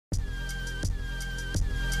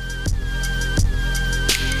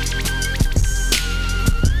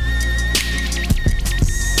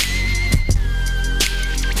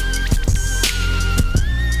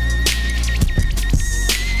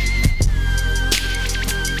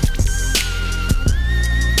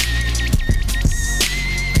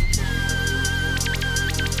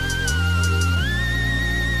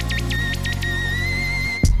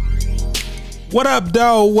What up,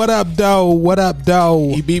 dog? What up, dog? What up,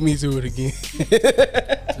 dog? He beat me to it again.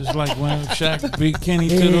 It's like when Shaq beat Kenny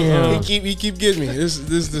to the. He keep getting me. This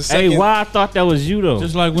is the second. Hey, why I thought that was you though?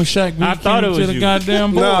 Just like when Shaq beat Kenny to the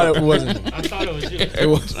goddamn board. No, it wasn't. I thought it was you. It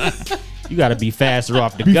wasn't. You gotta be faster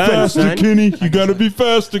off the Be gun, faster, son. Kenny. You gotta be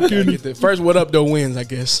faster, Kenny. The first what up though wins, I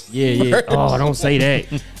guess. Yeah. Oh, don't say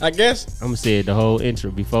that. I guess. I'm gonna say it the whole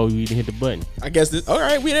intro before you even hit the button. I guess this. All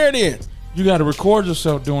right, we there then. You got to record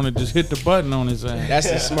yourself doing it. Just hit the button on his ass. That's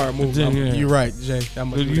a smart move. Yeah. You're right, Jay.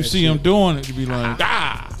 If you see him doing it, you be like,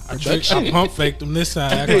 ah. I pump faked him this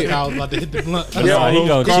time. I thought I was about to hit the blunt. No, he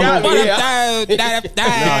gonna cheat.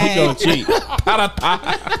 No, he gonna cheat.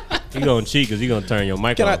 He gonna cheat because he gonna turn your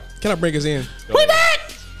mic off. Can I break us in? We back.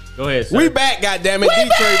 Go ahead, sir. We back, goddammit.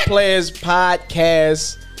 Detroit Players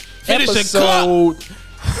Podcast. Finish the episode.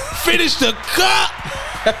 Finish the cup.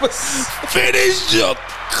 Finish your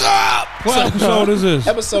cup. What episode is this?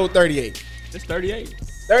 Episode 38. It's 38.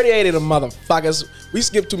 38 of the motherfuckers. We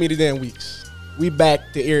skipped too many damn weeks. We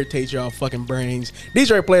back to irritate y'all fucking brains.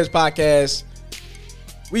 Detroit Players Podcast.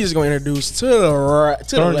 We just gonna introduce to the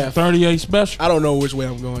left. 38 special. I don't know which way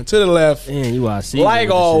I'm going. To the left. Man, you are seeing. Like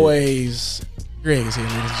always, Greg is here,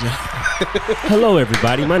 ladies and gentlemen. Hello,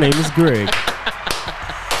 everybody. My name is Greg,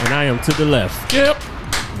 and I am to the left. Yep.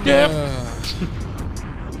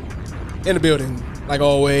 In the building, like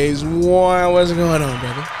always. Juan, what's going on,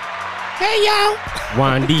 brother? Hey, y'all.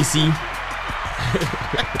 Juan DC.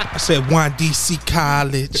 I said Juan DC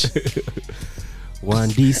College. Juan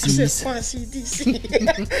DC. Juan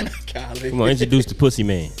CDC. College. Come on, introduce the pussy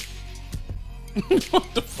man.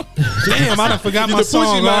 Damn, I done forgot my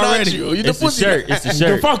song already. You the It's the pussy shirt. man. It's the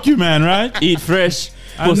shirt. Fuck you, man, right? Eat fresh.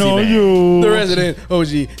 I Pussy know man. you. The resident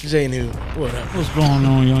OG J New. What up? What's going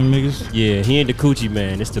on, young niggas? Yeah, he ain't the coochie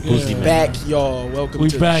man. It's the pussy man. Back, y'all. Welcome We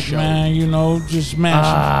to back, the show. man. You know, just mashing.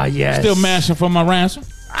 Ah, yes. Still mashing for my ransom.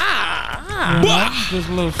 You know, just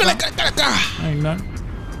a little something. Ain't nothing.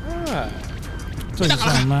 Tell you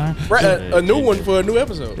something, man. A new one for a new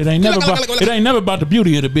episode. It ain't never about the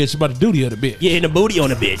beauty of the bitch. It's about the duty of the bitch. Getting the booty on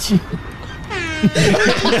the bitch.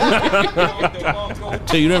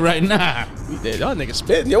 Tell you that right now. Y'all niggas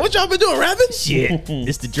spitting. Yo, what y'all been doing, rapping? Shit.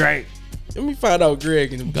 It's the Drake. Let me find out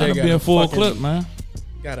Greg and Gotta Jay be got a full fucking- clip, man.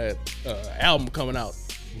 Got a album coming out.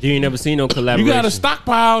 You ain't never seen no You collaboration. gotta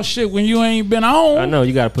stockpile shit when you ain't been on. I know.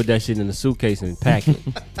 You gotta put that shit in a suitcase and pack it.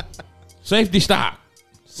 Safety stock.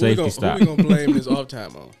 Safety Who stop. we gonna blame this off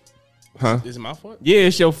time on? Huh? Is it my fault? Yeah,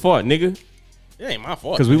 it's your fault, nigga. It ain't my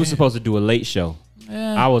fault. Because we were supposed to do a late show.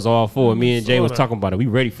 Yeah. I was all for it. Me and Jay was Sorta. talking about it. We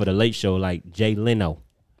ready for the late show like Jay Leno.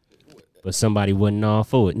 But somebody wasn't all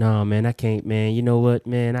for it. Nah, man, I can't, man. You know what,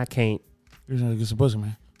 man? I can't. Get some pussy,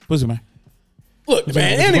 man. Pussy, man. Look,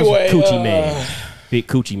 man. Anyway, Coochie man. Big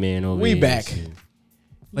coochie man over we here. back.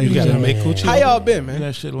 You got a big coochie. How y'all been, man?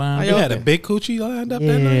 That shit lined You up. had a big coochie lined up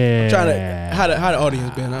that night? Yeah. Trying to how the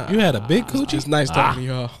audience been? You had a big coochie? It's nice talking to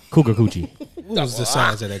y'all. Cougar coochie. What was the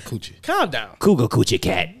size of that coochie? Calm down. Cougar coochie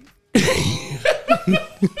cat.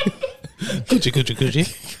 Coochie.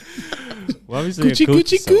 Why we saying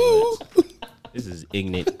Coochie so much? This is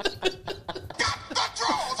ignorant.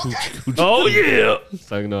 Oh yeah. It's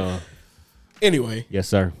like no. Anyway, Yes,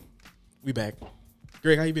 sir. we back.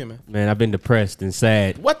 Greg, how you been, man? Man, I've been depressed and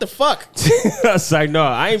sad. What the fuck? It's like no,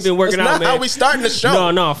 I ain't been working That's out, not man. how we starting the show.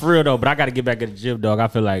 No, for real though. But I got to get back at the gym, dog. I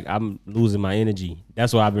feel like I'm losing my energy.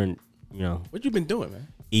 That's why I've been, What you been doing, man?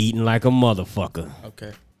 eating like a motherfucker.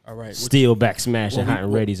 Okay. All right. Still back smashing hot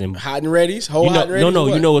and ready's and Hot and ready's? Whole you know, hot and ready's? no. or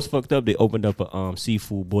what? You know what's fucked up? They opened up a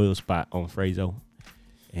seafood boil spot on Frazo,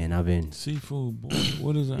 and I've been Seafood, boy.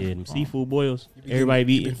 What is that? yeah them seafood boils. Everybody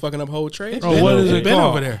be You been eating fucking up whole trays? Bro, what is it been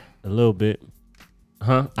called? over there. a little bit.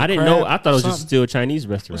 Huh? I didn't know. I thought it was just something? still a Chinese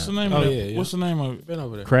restaurant. What's the name Oh, of it? yeah, yeah. What's the name of it? Been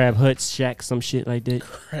over there. Crab Hut Shack, some shit like that.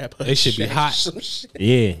 Crap. They should be hot. Some shit.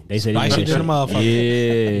 Yeah, they said Spicy it than a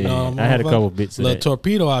motherfucker. Yeah, No, I had a motherfucker. couple bits of Little that.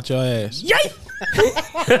 torpedo out your ass. Yay!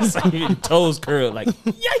 It's like toes curled like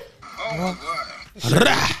yay.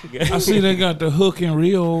 I see they got the Hook and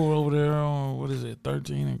Reel over there on, what is it,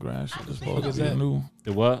 13 and Grass. It's supposed to be new.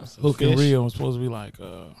 The what? Hook and Fish? Reel is supposed to be like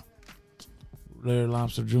Red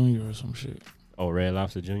Lobster Jr. or some shit. Oh, Red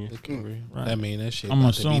Lobster Jr. Right. That mean that shit I'm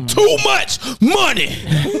about to be assuming. too much money.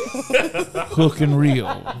 Hook and Reel.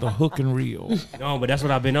 The Hook and Reel. No, but that's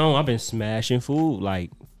what I've been on. I've been smashing food, like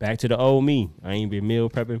back to the old me. I ain't been meal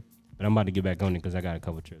prepping, but I'm about to get back on it because I got a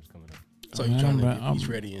couple trips coming up. So you trying to get these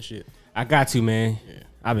ready and shit. I got to, man. Yeah.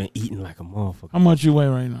 I've been eating like a motherfucker. How much you weigh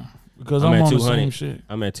right now? Because I'm at on the 200. same shit.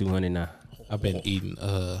 I'm at 200 now. I've been eating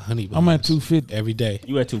honey buns. I'm at 250. every day.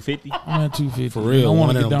 You at 250? I'm at 250. For real, I want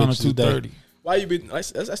one to of get them down to bitches a day. 230. Why you been? That's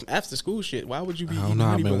some after school shit. Why would you be? I don't eating know.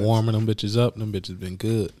 I've honey been buns? warming them bitches up. Them bitches been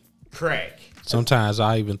good. Crack. Sometimes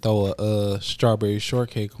I even throw a strawberry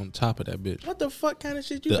shortcake on top of that bitch. What the fuck kind of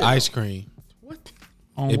shit you? The been ice on? cream. What?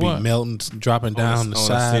 On It what? be melting, dropping down the on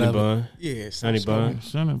side a of it. bun. Yeah, Honey bun.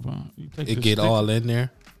 Cinnabon. You take It the get stick- all in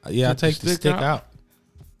there. Yeah, I Take take the the stick stick out? out.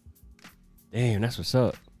 Damn, that's what's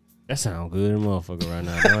up. That sound good, motherfucker, right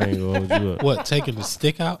now. I ain't gonna hold you up. What? Taking the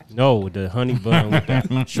stick out? No, the honey bun with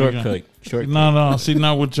that shortcut. No. See,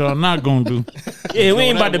 now what y'all not gonna do? Yeah, we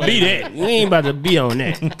ain't about to be that. We ain't about to be on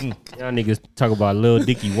that. Y'all niggas talk about Lil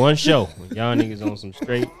Dicky one show. Y'all niggas on some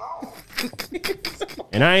straight.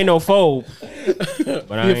 And I ain't no phobe.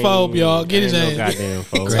 But I He a ain't, phobe, y'all. Get his I ass. ain't no goddamn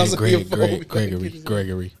phobe. Sounds like a phone.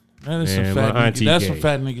 Gregory. That is Man, some my fat. Nigga, auntie that's gay. some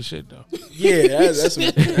fat nigga shit though. Yeah, that's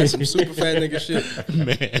some super fat nigga shit.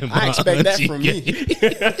 Man, I expect that from me.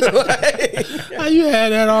 How you had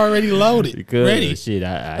that already loaded? Because Ready? shit,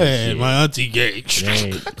 Man, shit. my auntie gay.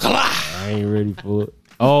 I ain't ready for it.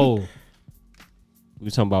 Oh,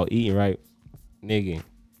 we talking about eating, right? Nigga,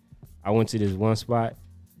 I went to this one spot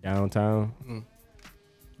downtown.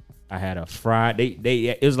 I had a fried.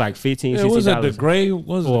 It was like $15, Yeah, was that the $16. gray?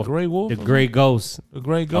 Was it the for gray wolf? The Gray Ghost. The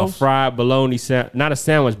gray A ghost. fried bologna not a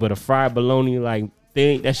sandwich, but a fried bologna like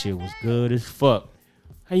thing. That shit was good as fuck.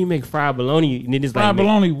 How you make fried bologna? And then it's Fried like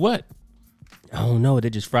bologna. What? I don't know. They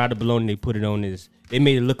just fried the bologna. They put it on this. They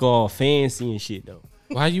made it look all fancy and shit though.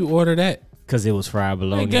 Why you order that? Cause it was fried They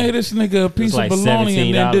bologna. gave this nigga a piece like of bologna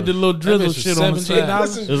and then did the little That drizzle bitch was shit on the side.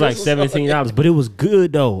 $17. It was like $17, but it was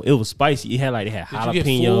good though. It was spicy. It had you get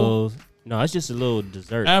jalapenos. No, it's just a little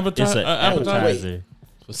dessert. It's an Appetizer? appetizer.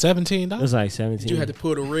 For $17? It was like 17. You had to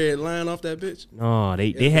pull the red line off that bitch. No,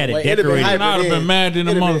 they had it Wait, it'd have been decorated. hyper I'd have been then. mad than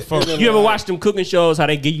a It'd have been- motherfucker. it'd have You been ever hype. watch them cooking shows? How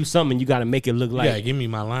they give you something, you got to make it look You like gotta give me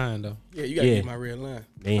my line though. Yeah, you gotta Yeah. get my red line.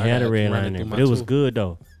 they I had a gotta red run line it in there, through but my it was tooth. good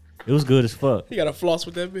though. It was good as fuck. You gotta floss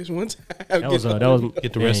with that bitch one time. That was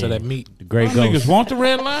Get the rest of that meat. The Gray Y'all niggas Ghost. want the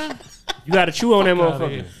red line? You got to chew on that Fuck outta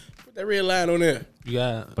motherfucker. here. Put that red line on there. You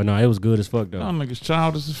got But no, it was good as fuck Y'all though. niggas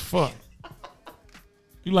childish as fuck.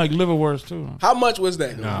 You like liverwurst too? Huh? How much was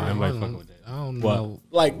that? Nah, I everybody don't fucking know. with that. I don't What? know.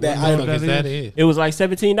 Like that What item. that Is that is? it? It was like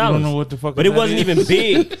 $17. You don't know what the fuck But it that wasn't is? even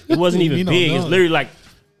big. It wasn't even You don't big. know It's it. literally like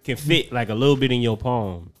can fit like a little bit in your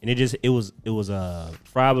palm, and it was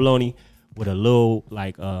fried bologna with a little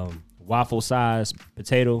like waffle sized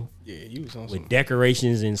potato Yeah, you was on some. with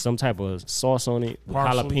decorations and some type of sauce on it with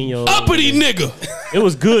Parsley. jalapeno. Uppity nigga. It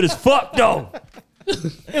was good as fuck though.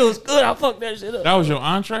 It was good. I fucked that shit up. That was your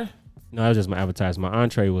entree? No, that was just my appetizer. My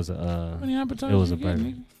entree was How many appetizers it was a you get, burger.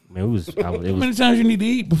 nigga? Man, it How was. many times you need to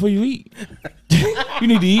eat before you eat? You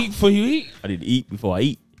need to eat before you eat? I need to eat before I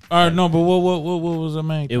eat. All right, no, but what was the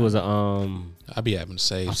main? It was a I be having to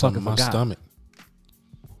save I some of fucking my forgot. stomach.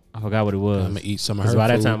 I forgot what it was. I'm gonna eat some of Because her by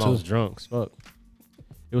that food time I too. was drunk as fuck.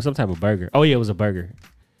 It was some type of burger. Oh yeah, it was a burger.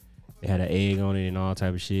 It had an egg on it and all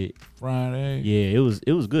type of shit. fried egg. Yeah, it was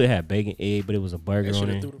good. It had bacon, egg, but it was a burger They on should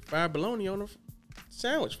have it. threw the fried bologna on the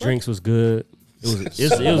sandwich. Fuck. Drinks was good.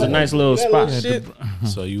 It was a nice little That spot. little shit.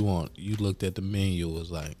 So you looked at the menu,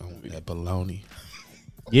 was like, I want that bologna.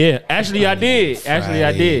 Yeah, actually I did. Actually I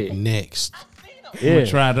Fried did. egg Next. Yeah,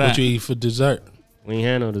 Try that. What you eat for dessert? we ain't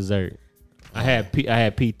had no dessert. I had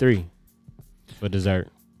P3 for dessert.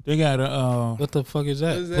 They got a What the fuck is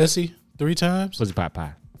that? What is that? Pussy? 3 times? Pussy pot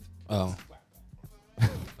pie. Oh. Oh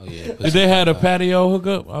yeah. Did they had a patio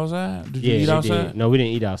hookup outside? Did you Yeah, eat they outside? did. No, we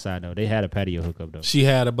didn't eat outside though. They had a patio hookup though. She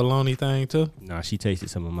had a bologna thing too? Nah, she tasted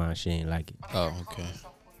some of mine. She ain't like it. Oh, okay.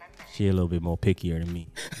 She a little bit more pickier than me.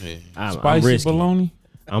 Yeah. I'm Spicy risky. bologna.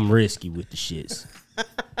 I'm risky with the shits.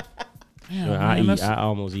 Damn, I man, that's, I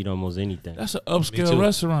almost eat almost anything. that's an Me upscale too.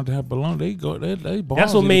 restaurant to have bologna. They That's ballsy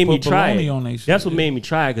what to made me put try bologna it. on they shit. That's what made me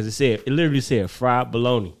try it because it literally said fried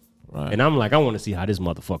bologna, Right. and I'm like, I want to see how this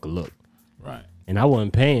motherfucker look, Right. and I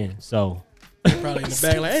wasn't paying, so Probably in the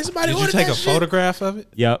bag. Like, hey, somebody Did you ordered take that a shit? photograph of it?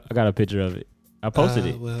 yep, I got a picture of it. I posted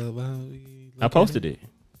it. I posted it.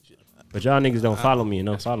 But y'all niggas don't follow me and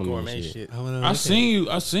don't follow me and Gourmet shit. shit. I seen you.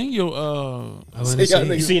 I seen your. See, y'all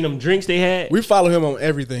You niggas- seen them drinks they had? We follow him on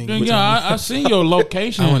everything. Yeah, I seen your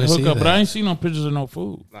location I wanna see hookup, but that. I ain't seen no pictures of no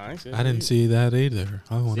food. Nah, I ain't seen I didn't see that either.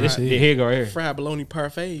 I want to This, see it. here you go right here. fried bologna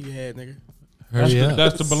parfait you had, nigga. Hurry up.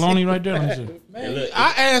 That's the bologna right there. Let me see.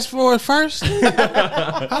 I asked for it first.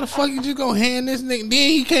 How the fuck you just gonna hand this nigga? Then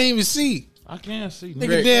he can't even see. I can't see. Nigga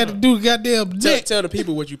Great. dad to do the goddamn Tell, dick. tell the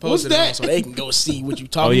people what you What's posted it on that? so they can go see what you Oh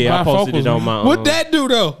talking yeah, I about. posted it on my. What that do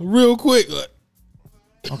though? Real quick.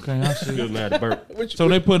 Okay, I see. Good man, burp. So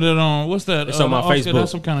they put it on. What's that? It's on my okay, Facebook.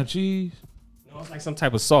 That's some kind of cheese. No, it's like some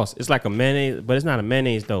type of sauce. It's like a mayonnaise, but it's not a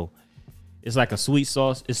mayonnaise though. It's like a sweet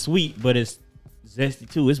sauce. It's sweet, but it's zesty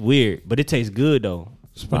too. It's weird, but it tastes good though.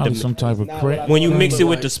 It's probably some type of crack. When you mix it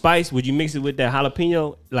with like- the spice, would you mix it with that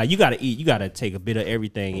jalapeno? Like you gotta take a bit of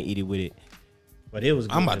everything and eat it with it. But it was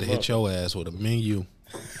good. I'm about to hit your ass with a menu.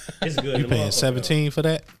 It's good. You paying 17 for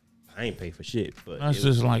that? I ain't pay for shit, but That's it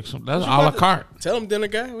was- just like some. That's a la carte. Tell him, dinner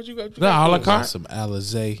guy, what you got? That a la Got carte. some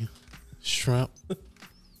Alizé shrimp.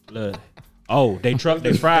 look. Oh, they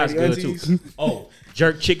fries good too. aunties. Oh,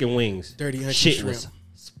 jerk chicken wings. Dirty auntie shit shrimp. was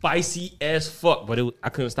spicy as fuck, but I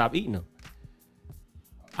couldn't stop eating them.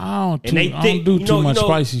 I And they don't do too much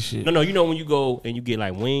spicy shit. No, you know when you go and you get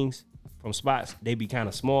like wings from spots, they be kind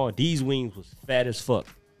of small. These wings was fat as fuck.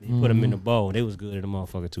 They put them in the bowl. They was good in the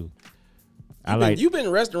motherfucker too. You've been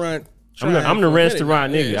restaurant. I'm the trying for a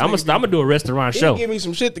restaurant minute. nigga. Yeah, I'm gonna do a restaurant show. Give me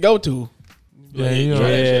some shit to go to.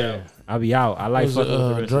 Yeah. I'll be out. I like fucking with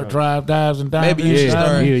the restaurant. Drive, dives, and dives. Maybe you should Yeah.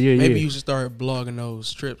 start. Yeah. Maybe you should start blogging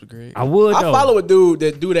those trips, Greg. I would. I though. follow a dude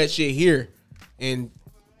that do that shit here, and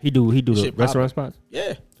He do the Shit restaurant spots.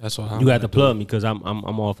 yeah, That's what You got to plug me because I'm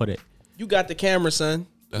all for that. you got the camera, son.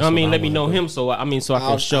 That's I mean, what let me wanna know do. him so I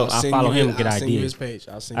can show. I send follow you him his- and get I'll send you his ideas.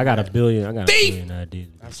 page. I'll send I you got a that. billion ideas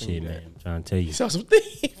with I'll this send shit, you man. that. I'm trying to tell you. You saw some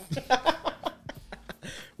things.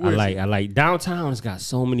 I like downtown's got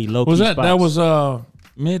so many local Was that spots. that was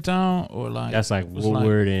Midtown or like That's like what's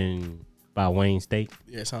Woodward and by Wayne State.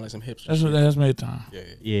 Yeah, it sound like some hipster. That's shit. Midtown.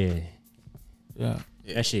 Yeah, Yeah,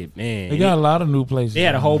 that shit, man. they got a lot of new places. They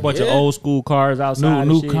had a whole bunch of Yeah. old school cars outside.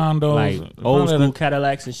 New and shit. condos. like Probably old school the-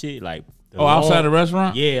 Cadillacs and shit. Like Oh, outside the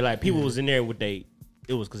restaurant. Yeah, like people was in there with it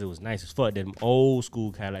was because it was nice as fuck. Them old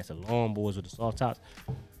school Cadillacs, the long boys with the soft tops.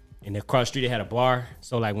 And across the street they had a bar.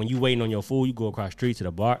 So like when you waiting on your food, you go across the street to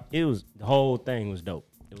the bar. The whole thing was dope.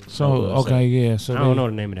 It was So dope. okay, yeah. So I don't know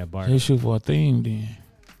the name of that bar. They shoot for a theme then.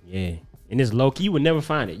 Yeah. And it's low key. You would never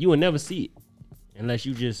find it. You would never see it. Unless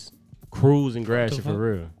you just cruise and grass it for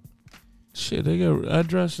real. Shit, they got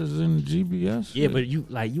addresses in the GBS. Yeah, but you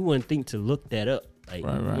wouldn't think to look that up. Like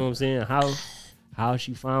Right, you right. know what I'm saying? How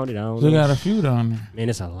she found it, I don't they know. got a few down there. Man,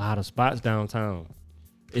 it's a lot of spots downtown.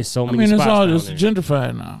 It's so I many mean, it's spots all down it's there.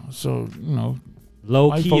 gentrified now. So Low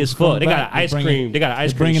white key folks as fuck. come They got an back. ice They cream. bringing- They got an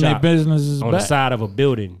ice it's cream bringing their shop businesses on back. the side of a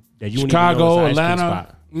building that you wouldn't Chicago, even know it's an ice cream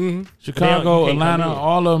Atlanta. spot. Chicago, They don't- you can't Atlanta, come in.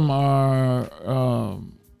 all of them are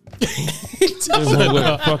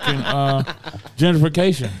with fucking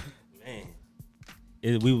gentrification.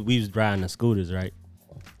 We was driving the scooters, right?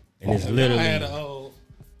 And it's literally.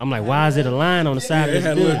 I'm like, why is it a line on the side of They this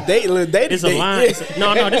had building? little date. It's a line.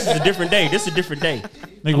 No, this is a different day. This is a different day.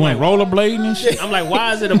 Nigga went rollerblading and shit. I'm like,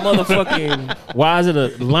 why is it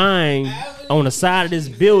a line on the side of this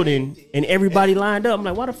building and everybody lined up? I'm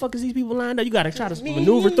like, why the fuck is these people lined up? You gotta try to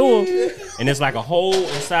maneuver through them. And it's like a hole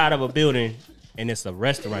inside of a building and it's a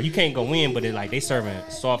restaurant. You can't go in, but it like they serving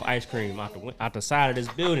soft ice cream out the side of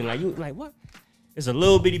this building. Like you like what? It's a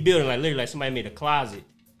little bitty building, like literally like somebody made a closet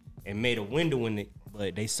and made a window in it,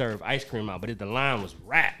 but they serve ice cream out. But the line was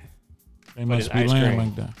wrapped. They must it's be ice laying cream.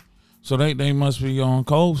 like that. So they must be on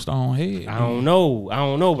Cold Stone head. I don't know,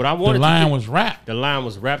 but I The wanted line to was wrapped. the line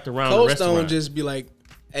was wrapped around the Cold restaurant. Stone just be like,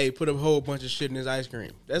 hey, put a whole bunch of shit in this ice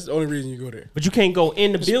cream. That's the only reason you go there. But you can't go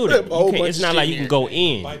in the building. put a whole You can't, bunch it's of not shit like you in can go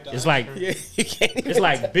in. It's like Yeah, you can't even. it's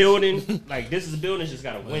like building. Like this is a building. It's just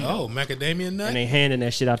got a window, Oh, macadamia and nut, they handing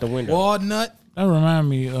that shit out the window. walnut. That remind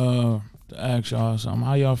me to ask y'all something.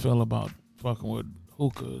 How y'all feel about fucking with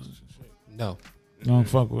hookahs and shit? No, You don't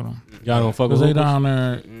fuck with them. Y'all don't fuck Because with they hookahs? down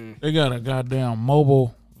there, they got a goddamn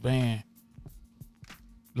mobile van.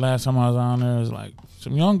 Last time I was down there, it was like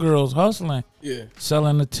some young girls hustling, Yeah.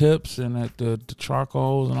 selling the tips and at the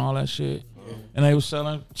charcoals and all that shit. And they was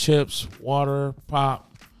selling chips, water, pop,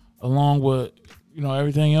 along with,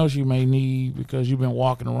 everything else you may need because you've been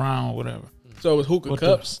walking around or whatever. So it was hookah What the-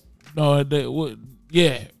 cups. No, they would,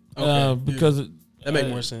 yeah. Okay, Because it, That make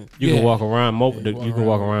more sense. You yeah. can walk around. Yeah, You can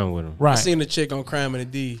walk around with them. I right. seen a chick on Crime and the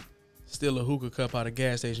D steal a hookah cup out of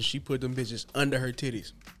gas station. She put them bitches under her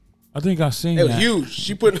titties. I think I seen It was that. huge.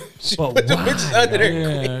 She put them But bitches under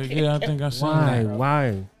there. Yeah, I think I seen Why? that.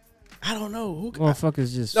 Why? I don't know. Hookah.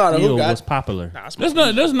 Motherfuckers just No, the steal hookah- what's popular. Nah, I smoke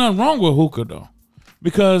There's nothing wrong with hookah though,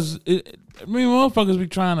 because motherfuckers be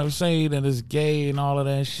trying to say that it's gay and all of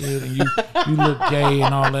that shit, and you look gay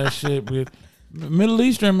and all that shit. But Middle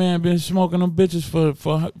Eastern man been smoking them bitches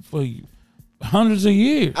for hundreds of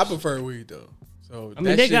years. I prefer weed though. So I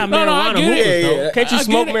mean, they got No, I marijuana get it. hookahs, Yeah, though. yeah. Can't you I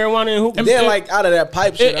smoke get it. marijuana and hookahs? Then like out of that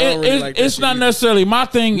pipe shit, I don't really like that It's shit not either. necessarily my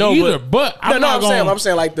thing No, either, but No, I'm no, not I'm gonna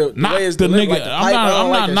saying like the knock way it's the delivered, nigga. like the I'm pipe. I not don't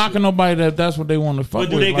like knocking that shit. nobody that's what they want to fuck But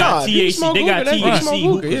do with. they like, got Nah, you THC? smoke They got hookah, that's what you THC smoke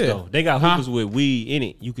hookahs hookah, yeah. though. They got hookahs with weed in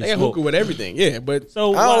it. You can They got smoke. hookah with everything, yeah. But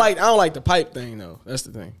So I don't why- like the pipe thing though. That's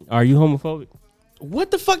the thing. Are you homophobic?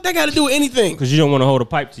 What the fuck that got to do with anything? Because you don't want to hold a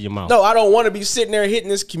pipe to your mouth. No, I don't want to be sitting there hitting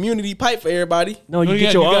this community pipe for everybody. No, you Oh, get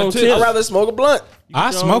yeah, your you got own tips. tip. I'd rather smoke a blunt.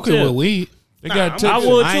 I smoke it with weed. They got tips. I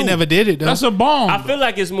would I ain't too. never did it though. That's a bomb. I feel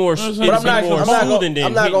like it's more. But But I'm not. more I'm not soothing gonna. than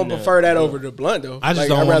I'm not gonna hitting prefer that over the blunt though. I just Like,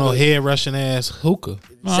 don't I'd want no rather- head rushing ass hookah.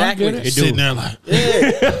 Exactly. I get it. Sitting there like,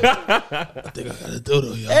 Yeah. I think I got a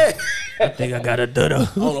doodle, y'all. Hey, I think I got a dutter.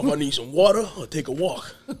 I don't know if I need some water or take a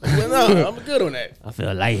walk. But no, I'm good on that. I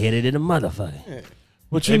feel lightheaded in a motherfucker.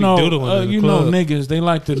 But They you be know, doodling in the you know, club. niggas they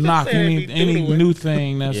like to knock They any be any doodling. new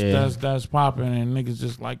thing that's Yeah. that's popping, and niggas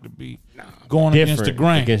just like to be going against the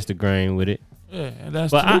grain. Against the grain with it. Yeah,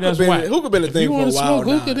 that's But to me, that's whack. Hookah been a If thing you for a want to while smoke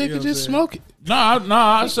now. hookah, they you know can what just I'm smoke it. No,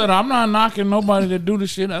 I said I'm not knocking nobody to do the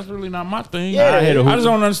shit. That's really not my thing. Yeah. I hit a I hookah. just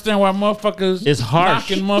don't understand why motherfuckers It's harsh.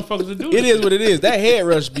 knocking motherfuckers to do It this is what it is. That head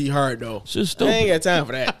rush be hard though. Shit's I ain't stupid. got time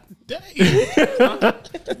for that.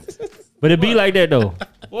 But it be like that though.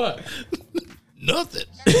 What? Nothing.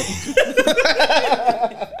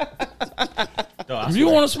 If you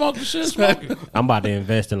want to smoke the shit, smoke it. I'm about to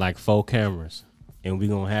invest in like 4 cameras, and we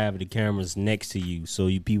gonna have the cameras next to you so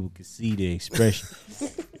you people can see the expression.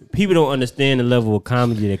 People don't understand the level of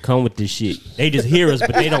comedy that come with this shit. They just hear us,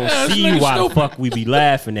 but they don't Yeah, this see nigga why stupid. the fuck we be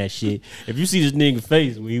laughing at shit. If you see this nigga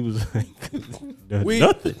face when he was like,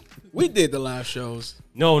 nothing. We did the live shows.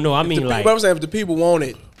 No, I mean The like, people, I'm saying if the people want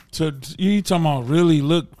it, So you talking about really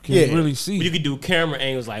look, can Yeah. really see. you could do camera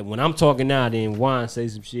angles like when I'm talking now, then Juan say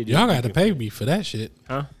some shit. Y'all got to pay me for that shit.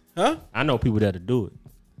 Huh? huh? I know people that'll do it.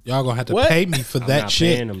 Y'all gonna have to What? pay me for I'm that not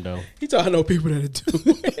shit. paying them though. He told I know people that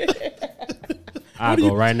do. I are go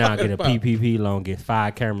you right now, talking get a about? PPP loan, get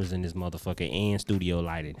 5 cameras in this motherfucker and studio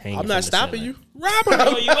lighting. Hang I'm it not from the stopping ceiling. you, Robert.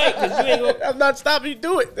 No, you ain't, cause you ain't gonna. I'm not stopping you.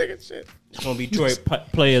 Do it, nigga. Shit. It's gonna be Troy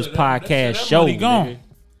Players Podcast that show. money gone. nigga.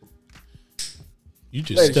 You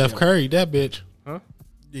just Ladies Steph and Curry that bitch.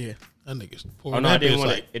 Yeah. That nigga's Oh pouring no, that I didn't bitch want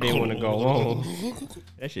like. to. It didn't want to go on.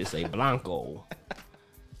 That shit say Blanco.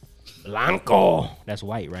 Blanco. That's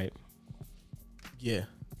white, right? Yeah.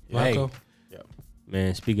 Blanco. Yeah.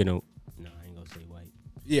 Man, speaking of, no, I ain't gonna say white.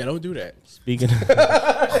 Yeah. Don't do that. Speaking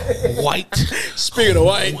of, White. Speaking of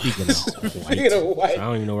white. speaking of Speaking white, of I white.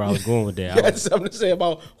 don't even know where I was going with that. I You got was- something to say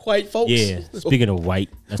about white folks? yeah. Speaking of white,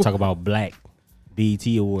 let's talk about black BET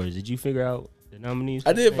Awards. Did you figure out the nominees?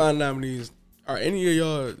 I did find nominees. Are any of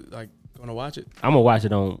y'all like gonna watch it? I'm gonna watch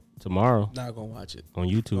it on tomorrow Not gonna watch it. on I'm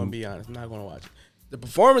gonna YouTube. be honest. I'm not gonna watch it. The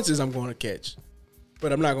performances I'm gonna catch,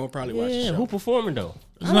 but I'm not gonna probably watch the Yeah, show. who performing though?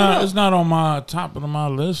 It's not on my top of my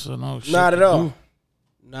list or no shit. Not at to all. do.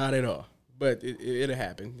 Not at all. But it'll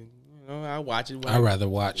happen. You know, I watch it. I'd rather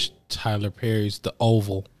watch Tyler Perry's The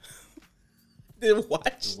Oval. Then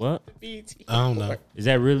watch What BET. I don't know. is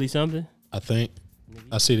that really something? I think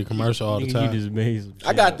I see the commercial all the Nigga, time. You just made some I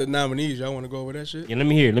shit got up. the nominees. Y'all want to go over that shit? Yeah, let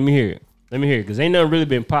me hear it. Because ain't nothing really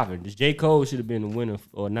been popping. This J. Cole should have been the winner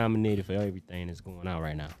or nominated for everything that's going out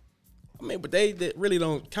right now. I mean, but they really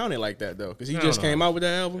don't count it like that though, because he I just don't know. came out with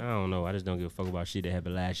that album. I don't know. I just don't give a fuck about shit that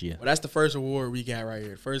happened last year. Well, that's the first award we got right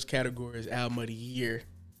here. First category is album of the year,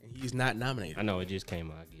 and he's not nominated. I know it just came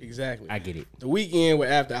out. I get it. Exactly. I get it. The Weeknd with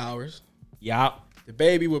After Hours. Yup. The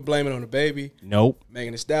Baby with Blame It on the Baby. Nope.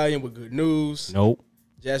 Megan Thee Stallion with Good News. Nope.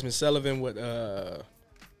 Jasmine Sullivan with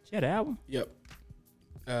She had an album? yep.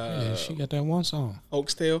 Yeah, she got that one song.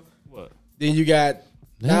 Oak's Tale. What? Then you got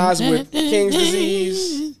Nas with King's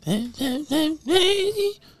Disease.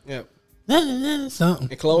 Yep. Something.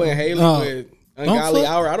 And Chloe and Haley Oh. with Ungodly fuck-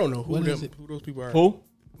 Hour. I don't know who what them, is it? who those people are. Who?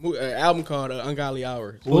 Album called Ungodly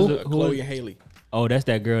Hour. Who's it? Who Chloe is- and Haley. Oh, that's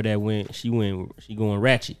that girl that she going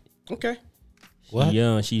ratchet. Okay. What? She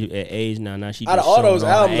young. She at age now. Now she Out of just all showing those her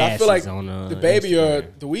albums, I feel like asses on, the Baby or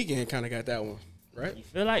Instagram. the Weeknd kind of got that one, right? You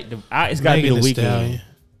feel like it's got to be Megan the Thee Weeknd. Stallion.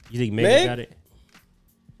 You think Megan Meg? got it?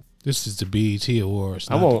 This is the BET Awards,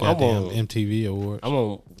 I not won't- the I goddamn won't- MTV Awards. I'm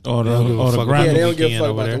on. Or They don't give a the fuck about Grammy. Yeah, they don't give a Weeknd fuck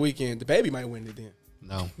over about there. the Weeknd. The Baby might win it then.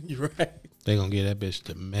 No, You're right. they gonna get that bitch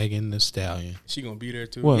to Megan Thee Stallion. She gonna be there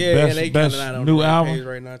too. What, yeah, best- and they best kind of not on new the album? page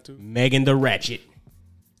right now too. Megan the Ratchet.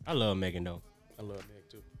 I love Megan though. I love Meg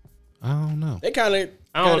too. I don't know. They kind of.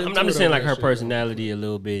 I'm just saying like her personality a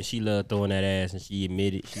little bit. She love throwing that ass and she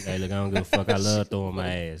admitted she like, look, I don't give a fuck. I love throwing my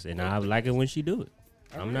ass and I like it when she do it.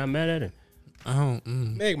 I'm not mad at her. I don't.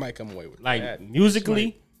 Meg might come away with Like that.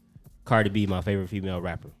 musically, Cardi B my favorite female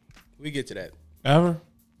rapper. We get to that. Ever?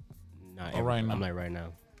 Not Oh, ever. right now. I'm like right now.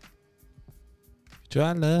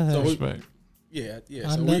 I love her. So Respect. Yeah, yeah.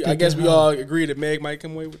 I So like I it guess to we her. all agree that Meg might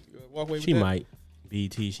come away with walk away with She that. might.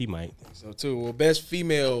 BT, she might. So too. Well, best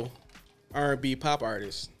female R&B pop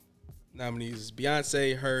artist nominees is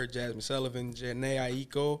Beyonce, her, Jasmine Sullivan, Janae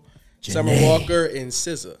Aiko, Summer Janae. Walker, and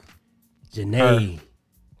SZA. Janae.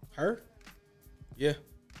 Her? Yeah,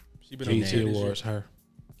 she been on BET the Awards. Her.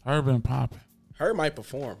 Her been popping. Her might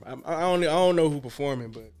perform. I don't know who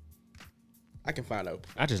performing, but I can find out.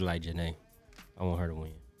 I just like Janae. I want her to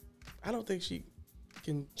win. I don't think she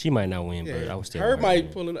can. She might not win, but Yeah, I would still. her want to might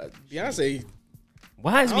win. pull it up. Beyonce.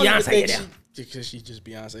 Why is I don't even Beyonce think there? because she's just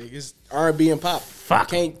Beyonce. It's R&B and pop. Fuck.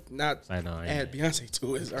 Can't not I know. I add Beyonce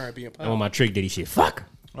to it. It's R&B and I want pop. my Trick Daddy shit. Fuck.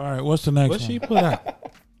 All right, what's the next What one? she put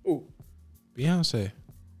out? Ooh, Beyonce.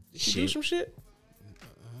 did she do some shit?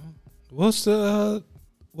 What's the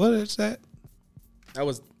what is that? That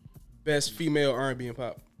was best female R&B and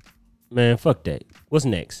pop. Man, fuck that. What's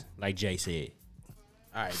next? Like Jay said.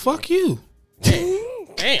 All right. Fuck you.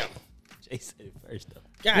 Damn. Jay said it first though.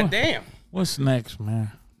 God damn. What's next,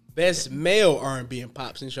 man? Best male R&B and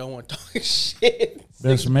pop. Since y'all want to talk shit.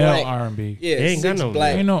 Best Six male Black. R&B. Yeah, They ain't got Six no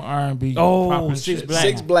Black. Ain't no R&B. Oh, popping Six shit. Black.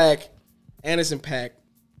 Six Black, Anderson .Paak,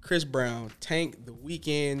 Chris Brown, Tank, The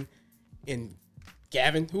Weeknd, and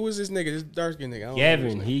Gavin. Who is this nigga? This dark skinned nigga. I don't know Gavin,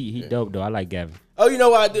 his name. he dope though. I like Gavin. Oh, you know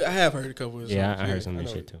what? I have heard a couple of his Yeah, songs. I heard some of I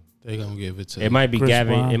this know shit too. They gonna give it to It might be Chris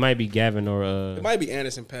Gavin. Brown. It might be Gavin or It might be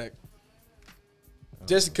Anderson .Paak.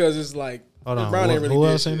 Just because it's like Hold Chris on. Brown ain't really Who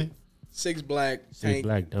did else in shit. it? Six Black, Six Tank,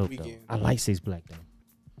 Black dope though. Weeknd. I like Six Black though.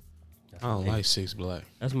 I don't like Six Black.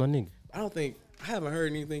 That's my nigga. I don't think I haven't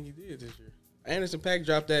heard anything he did this year. Anderson .Paak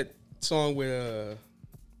dropped that song with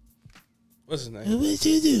what's his name? What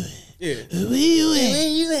you doing? Yeah. Where you at? Where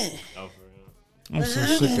you at? I'm so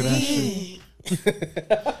sick of that shit.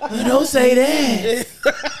 Don't say that.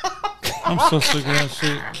 I'm so sick of that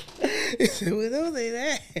shit. Well, don't say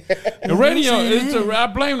that. The radio, I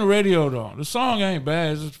blame the radio though. The song ain't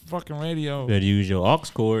bad. It's just fucking radio. Better use your aux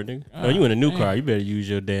cord, nigga. No, you in a new damn. car. You better use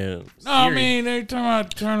your damn. No, I Siri. mean every time I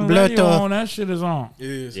turn the radio Bluetooth. on, that shit is on. It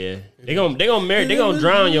is. Yeah, they gonna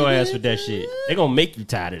drown your ass with that shit. They gonna make you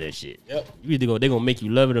tired of that shit. Yep. You either they gonna make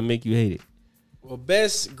you love it or make you hate it. Well,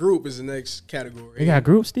 best group is the next category. They got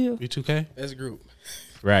groups still, B2K? Best group.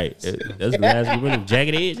 right? That's the last group. With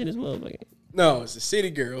Jagged Edge in this motherfucker. No, it's the City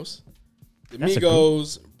Girls, the That's a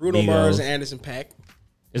Migos, Bruno Migos. Mars, and Anderson .Paak,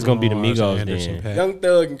 It's gonna be the Mars, Migos Anderson then. .Paak. Young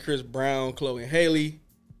Thug and Chris Brown, Chloe and Haley,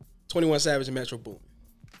 21 Savage and Metro Boomin.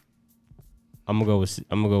 I'm gonna go with.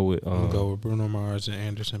 I'm gonna go with Bruno Mars and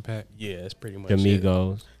Anderson .Paak. Yeah, that's pretty much the it.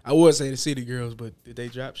 Migos. I would say the City Girls, but did they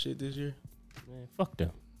drop shit this year? Man, fuck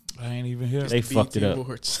them. I ain't even here. They fucked it up.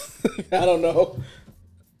 Awards. I don't know.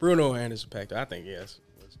 Bruno and Anderson .Paak, though. I think yes.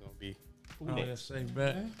 What's gonna be Oh, that's safe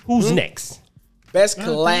bet. Who's next? best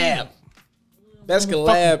collab? Best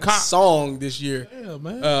collab cock. song this year. Yeah,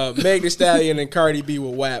 man. Meg Thee Stallion and Cardi B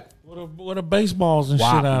with WAP. What are baseballs and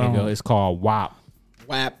WAP, shit out nigga. on? It's called WAP.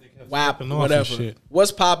 WAP, flipping off whatever. and shit.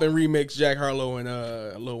 What's Poppin' remix, Jack Harlow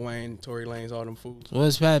and Lil Wayne, Tory Lanez, all them fools.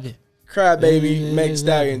 What's poppin'? Cry Baby, Yeah, Meg Thee yeah.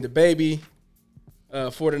 Stallion, The Baby.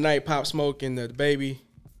 For the Night, Pop Smoke and The Baby.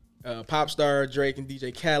 Pop Star, Drake and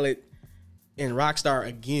DJ Khaled. And Rockstar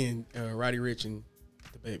again, Roddy Ricch and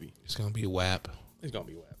The Baby. It's gonna be WAP. It's gonna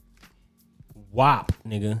be WAP. WAP,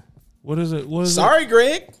 nigga. What is it? What is Sorry,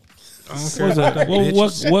 Greg. it? What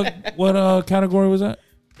is it? What category was that?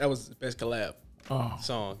 That was the best collab Oh,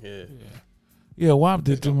 song. Yeah, yeah. WAP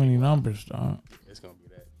did too many numbers, dog. it's gonna be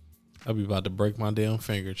that. I'll be about to break my damn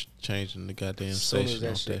fingers changing the goddamn As soon as station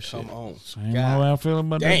that off shit that shit. come on. Same God way I feel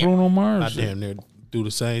about that damn. Bruno I Mars. shit. damn near do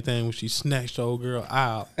the same thing when she snatched the old girl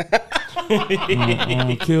out.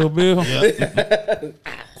 Kill Bill.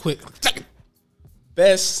 Quick.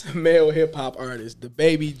 Best male hip hop artist: The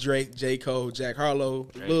Baby, Drake, J. Cole, Jack Harlow,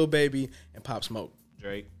 Lil Baby, and Pop Smoke.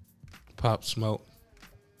 Drake. Pop Smoke.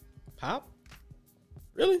 Pop?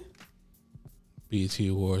 Really? BET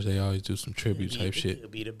Awards, they always do some tribute type shit. It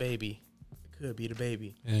could be The Baby. It could be The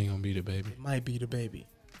Baby. It ain't gonna be the baby. It might be The Baby.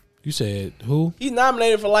 You said who? He's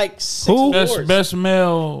nominated for like 6 Who? awards. Best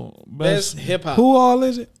male. Best hip hop. Who all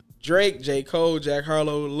is it? Drake, J. Cole, Jack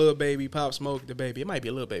Harlow, Lil Baby, Pop Smoke, The Baby. It might be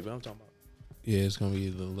a Lil Baby. I'm talking about. Yeah, it's gonna be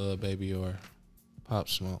either Lil Baby or Pop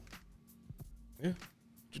Smoke. Yeah. What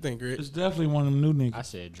you think, Greg? It's definitely one of them new niggas. I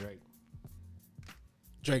said Drake.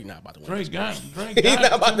 Drake not about to win. Drake got He's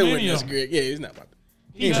not about to too win many this, of them. Greg. Yeah, he's not about to.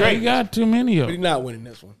 He got too many of But he's them. not winning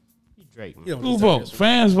this one. He Drake, man. He don't Who deserve votes? this one.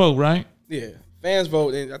 Fans vote, right? Yeah. Fans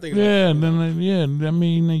vote. And I think. Yeah, I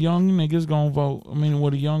mean the young niggas gonna vote. I mean,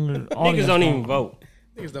 with the younger audience Niggas don't gonna even vote.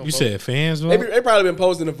 Niggas don't You vote. said fans vote? They probably been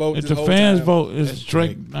posting the vote. If this the whole fans time. vote, it's That's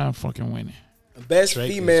Drake Drake. not fucking winning. Best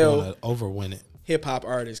Drake female is gonna overwin it. hip hop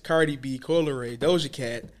artist: Cardi B, Coyle Ray, Doja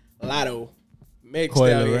Cat, Lotto, Meg Thee Coyle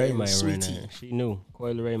Stallion, Ray and might run Sweetie. that. She knew.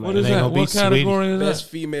 Coyle Ray might What is ain't that? gonna be What category is Best that?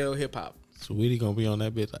 female hip hop. Sweetie gonna be on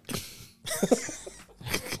that bitch like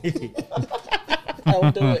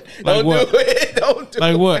Don't do it. Like Don't what? do it. Don't do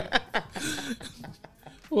Like it. what?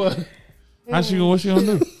 what? What's she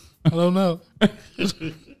gonna do? I don't know.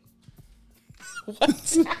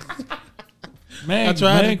 Meg, I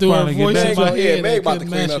tried to do her probably get voice that in my shit. head. Meg I about to couldn't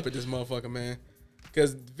clean match up it. at this motherfucker, man.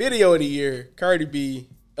 Because video of the year, Cardi B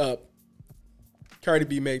up. Cardi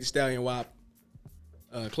B, Meg Thee Stallion, WAP.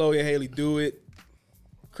 Chloe and Haley, Do It.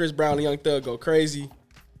 Chris Brown and Young Thug, Go Crazy.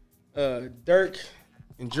 Dirk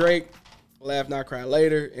and Drake, Laugh Now Cry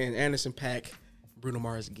Later. And Anderson .Paak, Bruno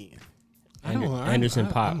Mars Again. Anderson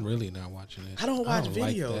 .Paak. I'm really not watching this. I don't watch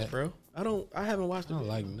like videos, that. bro. I haven't watched I them. don't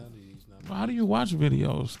like none of these. How do you watch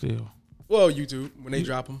videos still? Well, YouTube, when they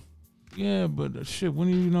drop them. Yeah, but shit, when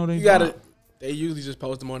do you know they You gotta. drop? They usually just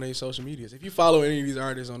post them on their social medias. If you follow any of these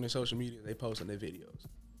artists on their social media, they post on their videos.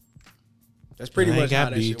 That's pretty I much ain't how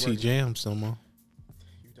got that shit BET works. Jams no more.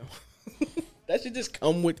 You don't. That should just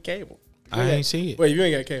come with cable. I ain't see it. Wait, you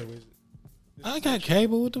ain't got cable? Is it? I got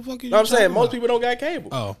cable. What the fuck are you No, I'm saying talking most about? people don't got cable.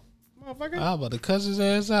 Oh, Motherfucker. I was about to cuss his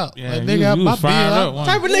ass out. Yeah, like, you- nigga, you my was fired up bill, one-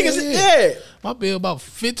 Type of niggas, yeah. yeah. my bill about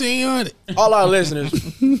 $1,500. All our listeners,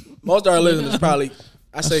 most of our listeners probably,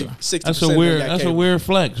 I say 60%. That's a weird. got That's a cable. weird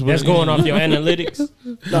flex. But That's going off your analytics.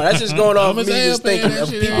 No, that's just going off me I'ma say just I'm paying thinking that of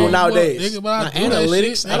shit people every month, nowadays. nigga, but I Not do that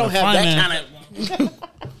analytics. shit. I don't have that Finance. kind of.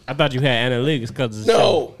 I thought you had analytics because of the show.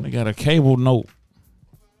 No, They got a cable note.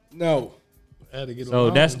 no. I had to get So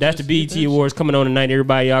along that's just the to get BET that Awards coming on tonight.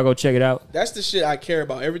 Everybody, y'all go check it out. That's the shit I care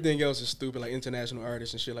about. Everything else is stupid, like international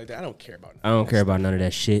artists and shit like that. I don't care about I don't care about none of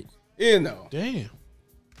that shit. You know. shit. Damn.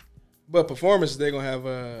 But performances, they're going to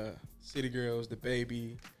have City Girls, The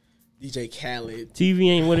Baby, DJ Khaled. TV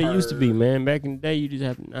ain't what it used to be, man. Back in the day, you just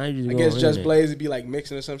have to. I just I go guess on Just internet. Blaze would be like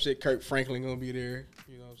mixing or some shit. Kirk Franklin going to be there.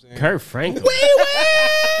 You know what I'm saying? Kurt Franklin.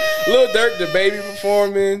 Lil Durk, The Baby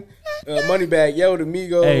performing. Moneybag Yo, The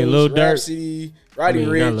Migos. Hey, Lil Durk. Rhapsody, Roddy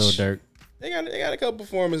Ricch. Not Lil Durk. They got a couple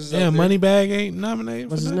performances. Yeah, up there. Moneybag ain't nominated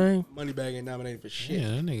What's for his that? name? Moneybag ain't nominated for shit. Yeah,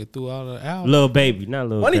 that nigga threw all the albums. Lil Baby, not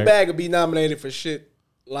Lil Durk. Moneybag would be nominated for shit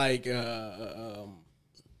like when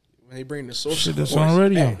they bring the social Shit that's Awards on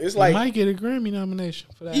radio. back. It's He like might get a Grammy nomination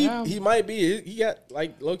for that album. he might be. He got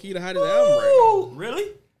like low key the hottest album right now.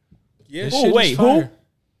 Really? Yeah, That Who, shit is wait, who? fire.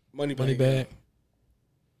 Moneybag. Moneybag.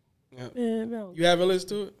 Man, You haven't listened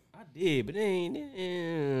to it? I did, but it ain't.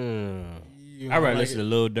 You I'd rather like listen it? to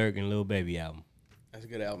Lil Durk and Lil Baby album. That's a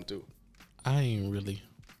good album too. I ain't really.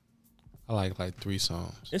 I like 3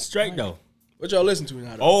 songs. It's straight though. What y'all listen to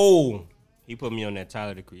now? Though? Oh, he put me on that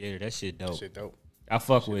Tyler the Creator. That shit dope. Shit dope. I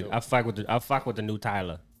fuck with the new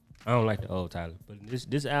Tyler. I don't like the old Tyler, but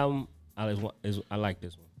this album I like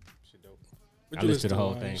this one. Shit dope. What I you listen to the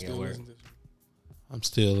whole man? thing You at still work. listen to- I'm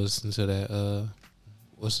still listening to that.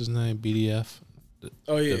 What's his name? BDF.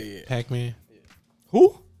 Oh yeah, The yeah. Pac-Man.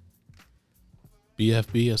 Who?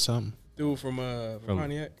 BFB or something. Dude from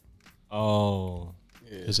Pontiac. Oh,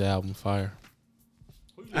 Yeah. His album fire.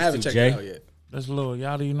 I haven't checked Jay? it out yet. That's Lil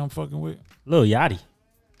Yachty. You know I'm fucking with. Lil Yachty.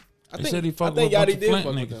 They said he fucked I think with a bunch Yachty of did Flint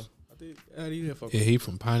fuck with niggas. them. I think Yachty did fuck Yeah, with he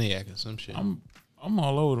from Pontiac or some shit. I'm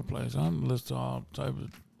all over the place. I'm listening to all type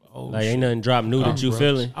of old Like shit. ain't nothing drop new that you Bros.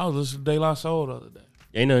 feeling. I was listening to De La Soul the other day.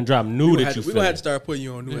 Ain't nothing drop new them. that you We're gonna have to feeling. start putting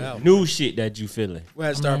you on new album. New shit that you feeling. We'll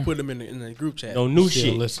have to start putting them in the group chat. No new Still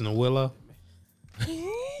shit. listen to Willow.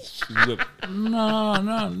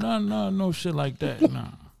 No shit like that. Nah.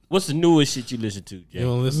 What's the newest shit you listen to, You Jay?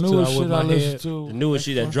 don't listen Newest to I Whip shit I My listen Head. to. The newest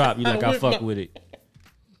shit that dropped, you like I fuck with it.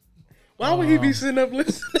 Why would he be sitting up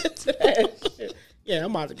listening to that shit? Yeah,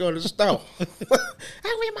 I'm about to go to the store. I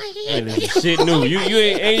with my head. Ain't shit new. You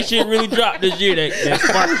ain't shit really dropped this year that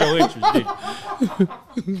sparked your interest. Did you?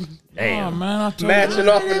 Oh Damn. man, I told Matching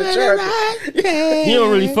off in the chart. You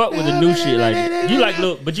don't really fuck with the new shit like that.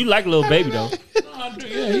 You like Lil Baby though. you,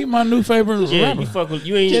 yeah, he my new favorite Yeah, rapper. you fuck with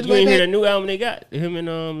you ain't hear that new album they got him and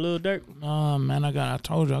Lil Durk. Nah, man, I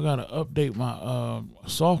told you I gotta update my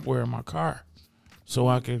software in my car so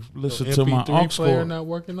I can listen to my aux MP3 player cord. not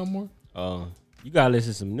working no more. You gotta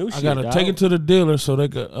listen to some new shit. I gotta dog. take it to the dealer so they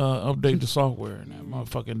could update the software and that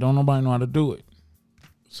motherfucker. Don't nobody know how to do it.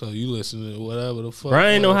 So you listen to whatever the fuck.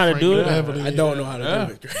 Brian know how to Frank do it. Beverly I don't know how to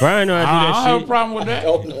do it. Brian know how to I do don't that have a shit. problem with I that.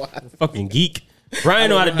 don't know how to Fucking geek. Brian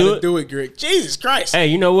know how to do it. Do it, Greg. Jesus Christ. Hey,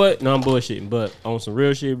 you know what? No, I'm bullshitting. But on some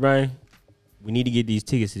real shit, Brian, we need to get these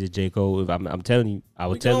tickets to the J. Cole. If I'm telling you, I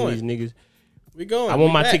was We telling going. these niggas, We going. I want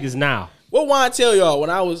We my back. tickets now. What why I tell y'all when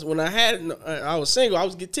I was single, I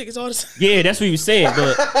was get tickets all the time. Yeah, that's what you saying.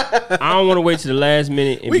 But I don't want to wait to the last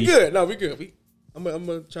minute. And We good. No, we good. I'm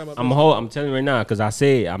gonna try my best. I'm telling you right now because I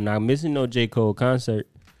said I'm not missing no J. Cole concert.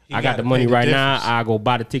 I got gotta the money pay the right now. difference. I go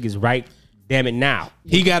buy the tickets right. Damn it now.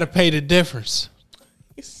 He got to pay the difference.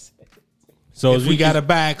 So If we got to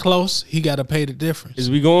buy it close, he got to pay the difference. is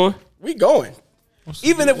we going? We going.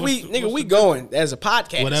 Even if we going as a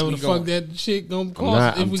podcast, Whatever we the going. fuck that shit gonna not-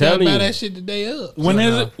 cost if I'm we gotta telling buy you. that shit the day up. When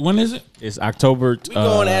is it? When is it? It's October. We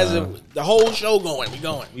going as the whole show going. We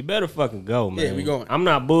going. We better fucking go, man. Yeah, we going. I'm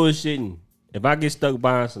not bullshitting. If I get stuck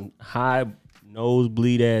buying some high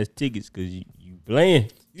nosebleed ass tickets, cause you playing.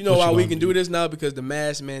 You know why we can do this now? Because the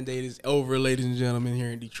mask mandate is over, ladies and gentlemen,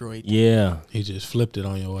 here in Detroit. Yeah, He just flipped it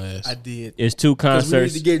on your ass. I did. it's two Because we need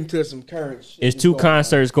concerts. to get into some current shit. It's two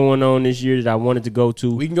concerts going on this year that I wanted to go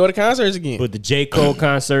to. We can go to concerts again. But the J. Cole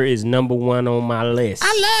concert is number one on my list.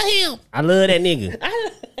 I love him. I love that nigga.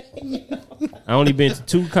 I only been to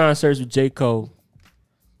 2 concerts with J. Cole,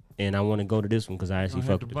 and I want to go to this one because I actually I hit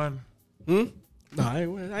the fucked with it. button. No, I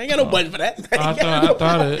ain't got no button for that. I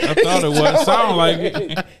thought it was sound like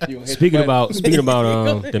it. Speaking about the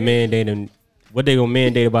mandating, what they gonna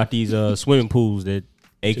mandate about these swimming pools that,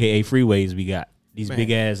 AKA freeways, we got these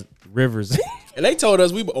big ass rivers. And they told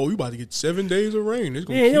us we about to get 7 days of rain. It's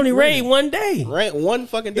gonna Man, it keep only raining. rained one day. Rain one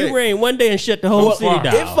fucking day. It rained one day and shut the whole city fuck.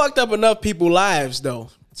 down. It fucked up enough people's lives though.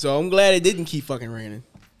 So I'm glad it didn't keep fucking raining.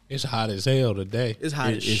 It's hot as hell today. It's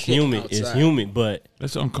hot as It's shit humid. outside. It's humid. But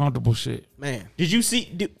That's uncomfortable shit. Man, did you see?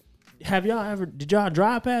 Did y'all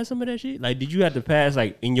drive past some of that shit? Like, did you have to pass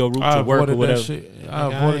like in your route I to work or avoided whatever? that shit. I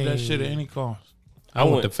avoided that shit at any cost. I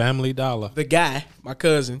went went- to Family Dollar. the guy, my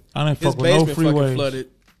cousin, I didn't his fuck with no basement fucking freeways. flooded.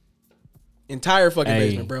 Entire fucking Hey,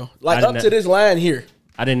 basement, bro. Like I up didn't- to this line here.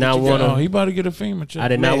 I did not you want Oh, to. he about to get a FEMA check. I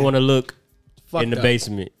did not Man. want to look Fucked in the up.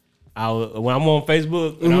 basement. When I'm on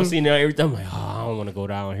Facebook and I'm seeing that every time, I'm like, oh, I don't want to go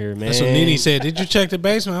down here, man. That's what Nene said. Did you check the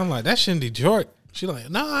basement? I'm like, that shit in Detroit. She like,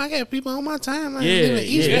 no, I got people on my timeline. Yeah, living in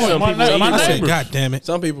yeah. Eastport. Some people my I said, neighbors. God damn it.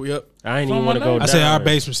 Some people, yep. I ain't even Some want to of go my down I said, our there.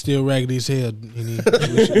 basement's still raggedy as hell. Nene. We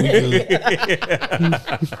good.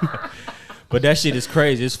 But that shit is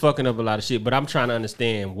crazy. It's fucking up a lot of shit. But I'm trying to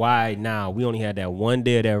understand why now we only had that one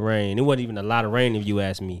day of that rain. It wasn't even a lot of rain if you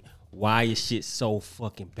ask me. Why is shit so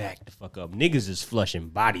fucking back the fuck up? Niggas is flushing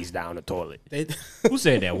bodies down the toilet. They, Who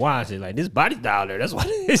said that? Why is it like this body's down there? That's why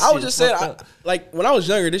this I shit was just is saying, fucked up. like when I was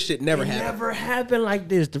younger, this shit never It happened. never happened like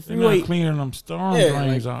this. The They're freeway. not cleaning them storm Yeah,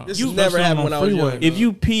 drains like, out. this You has never especially happened on when I was freeway. young. If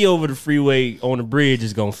you pee over the freeway on the bridge,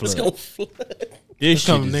 it's gonna flood. It's gonna flood. This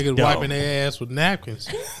Some shit is niggas dumb. wiping their ass with napkins.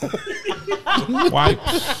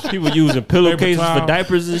 wipes, People using pillowcases for towel.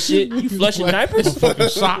 diapers and shit. You flushing diapers? fucking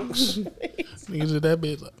socks. Niggas in that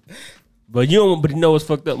bitch. Like, But you don't. But you know what's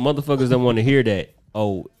fucked up? Motherfuckers don't want to hear that.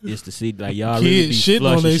 Oh, it's the city. Like y'all really be kids shitting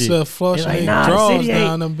on flushing shit. themselves, flushing They like, their nah, the drawers city down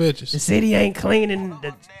ain't- them The bitches. city ain't cleaning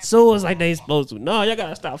the sewers like they supposed to. No, y'all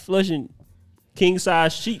gotta stop flushing king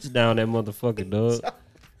size sheets down that motherfucker, dog.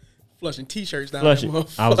 Flushing t-shirts down Flushing.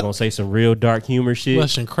 that I was gonna say some real dark humor shit.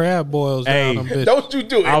 Flushing crab boils Hey. down them bitches. Don't you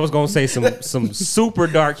do it. I was gonna say some super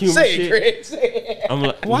dark humor say it, shit. Craig. Say it. I'm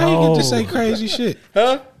like, Why no. you get to say crazy shit?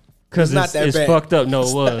 Huh? Cause Not it's, that it's bad. fucked up. No, it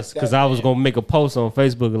It's was. not Cause that I was bad. gonna make a post on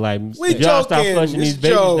Facebook like, We y'all stop joking. flushing It's these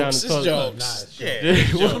babies jokes. down It's the toilet. jokes. Yeah.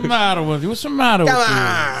 What's the matter with you? What's the matter with Come you?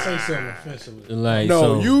 on. Say something offensive. Like,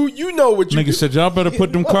 No, so, you know what you Nigga do. said y'all better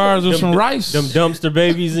put them cars with some rice. them dumpster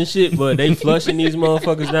babies and shit, but they flushing these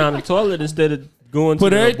motherfuckers down the toilet instead of going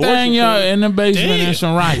Put to the everything abortion y'all clinic. in the basement and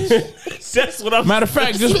some rice. That's what I'm. Matter of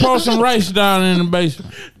fact, just pour some rice down in the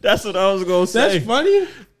basement. That's what I was gonna say. That's funny.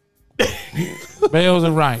 Bales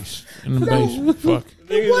of rice in the basement. Fuck.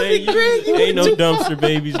 Niggas ain't no dumpster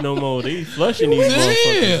babies no more. They flushing these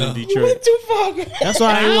motherfuckers in Detroit. Too far. That's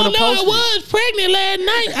why I ain't want to post it. was pregnant last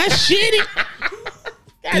night. I shit it.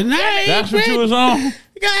 And I ain't That's what you was on?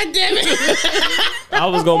 God damn it. I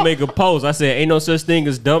was gonna make a post. I said, "Ain't no such thing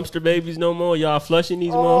as dumpster babies no more. Y'all flushing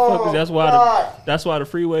these motherfuckers. That's why the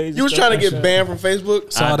freeways." You was trying to get banned from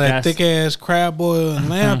Facebook? Saw that that's- thick ass crab boil and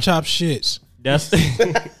lamb chop shits. That's.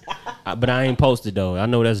 But I ain't posted though. I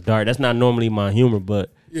know that's dark. That's not normally my humor,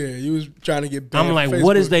 but Yeah, you was trying to get banned I'm like, from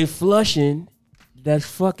what is Facebook. they flushing? That's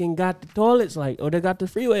fucking got the toilets like, or they got the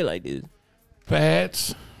freeway like this.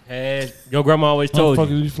 Pads. Had your grandma always told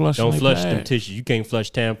Motherfuckers you, be flushing don't they flush them pads. tissues. You can't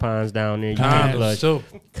flush tampons down there. You Condoms, can't flush too.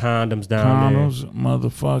 condoms down there. Condoms,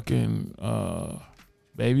 motherfucking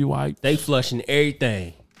baby wipes. They flushing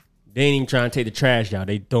everything. They ain't even trying to take the trash out.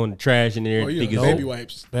 They throwing the trash in there. Oh, you think know, it's baby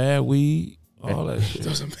wipes. Bad weed, all that shit.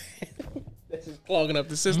 Those are bad. That's just clogging up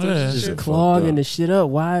the system. Yeah, and it's shit. just clogging the shit up.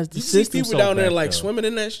 Why is the You see system people so down there backed like up? swimming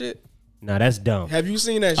in that shit? Nah, that's dumb. Have you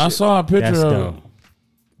seen that shit? I saw a picture That's of dumb.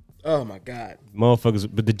 Oh my god. Motherfuckers,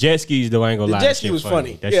 but the jet skis though, I ain't gonna The lie. jet that ski shit was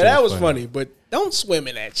funny. That Yeah, shit that was funny. But don't swim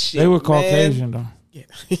in that shit. They were man. Caucasian though. Yeah.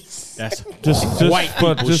 That's Just white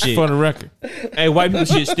for, people just shit. for the record. Hey, white people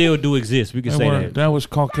shit still do exist. We can say that. That was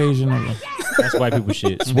Caucasian of them. That's white people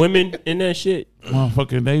shit. Swimming in that shit.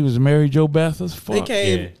 Motherfucker, they was Mary Jo Beth as They fuck.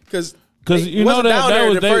 came Yeah. because Because you know wasn't down that there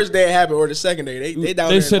was the first day it happened or the second day. They down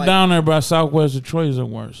they there. sit like, down there by Southwest Detroit is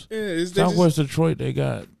worse. Yeah, it's, they Southwest Detroit, they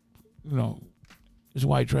got, it's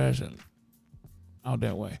white trash out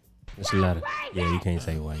that way. It's a lot of you can't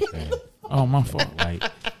say white trash. Oh, my fault. White.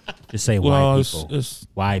 Just say Well, white people. it's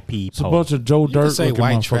White people. a bunch of Joe You can Dirt say looking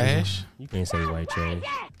white motherfuckers. trash. You can't say white trash.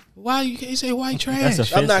 Why you can't say white trash? That's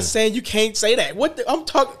offensive. I'm not saying you can't say that. I'm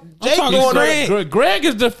talking. Jay talking going Greg. on. Greg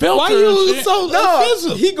is the filter. Why and you shit. so No,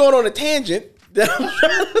 offensive? he going on a tangent.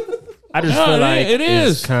 I just Yeah, feel like it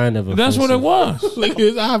is. it's kind of That's what it offensive. was. Look at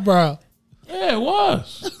his eyebrow. Yeah, it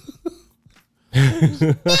was.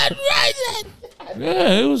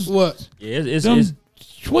 Yeah, it was. What? Yeah, it's Them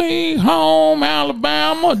Sweet Home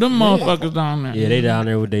Alabama, them motherfuckers down there. yeah, they down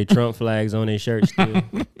there with their Trump flags on their shirts still. A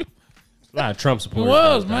lot of Trump supporters. It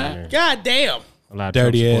was, down man. there. God damn. A lot of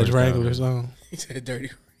Dirty Trump ass supporters down Wranglers there. on. He said dirty.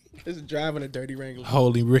 Just driving a dirty Wrangler.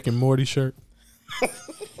 Holy Rick and Morty shirt. Beat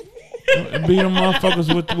them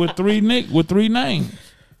motherfuckers with three names.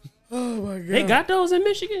 Oh my god. They got those in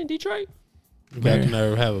Michigan, Detroit. You got the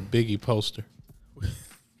nerve to have a Biggie poster.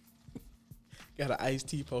 Got an iced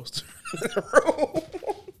tea poster.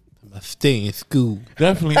 I stay in school.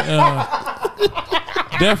 Definitely NWA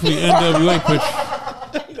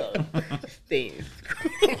picture.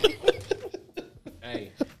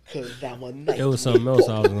 Hey, Cause that one night it was something else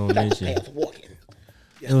I was gonna mention. walking.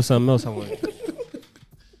 It was something else I wanted.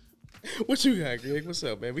 What you got, Greg? What's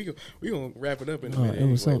up, man? We gonna wrap it up in a Oh, minute. it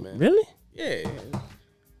was anyway, something. man. Really? Yeah.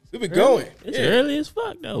 We been going. It's Yeah. early as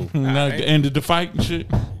fuck though. Now, ended the fight and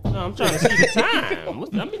shit. No, I'm trying to see the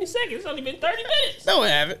time. How many seconds? It's only been 30 minutes. No, I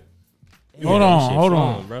haven't. Hold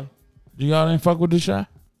on. bro. Y'all didn't fuck with the shot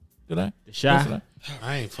today? The shot. Yesterday?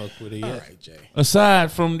 I ain't fuck with it All yet. right, Jay.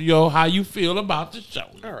 Aside from how you feel about the show.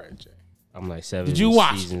 All right, Jay. I'm like 7 Did you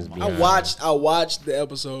watch seasons it? I behind. watched the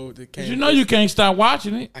episode that came. You know you can't stop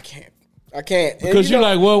watching it. I can't. And Because you know,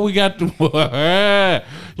 like, well, we got the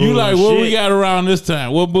you like what we Bullshit. got around this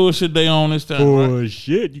time. What bullshit they on this time? Right? Oh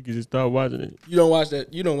shit! You can just start watching it. you don't watch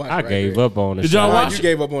that. You don't watch. I it, right, gave Greg? up on it. Did y'all watch You it?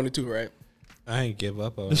 gave up on it too, right? I ain't give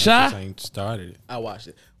up on The it. Shy? I just ain't started it. I watched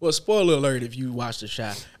it. Well, spoiler alert if you watched the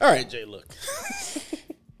shot. All right, Jay, look.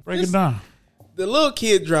 Break it down. The little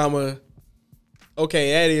kid drama,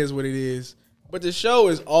 okay, that is what it is. But the show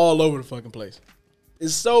is all over the fucking place.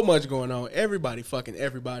 There's so much going on. Everybody fucking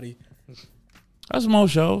everybody. That's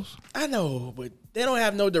most shows. I know, but they don't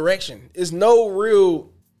have no direction. It's no real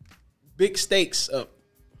big stakes up.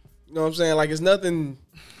 You know what I'm saying? Like it's nothing.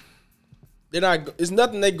 They're not. It's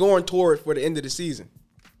nothing they're going toward for the end of the season.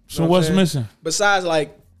 So know what I'm what's saying? missing? Besides,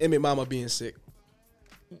 like Emmett Mama being sick.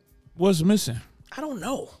 What's missing? I don't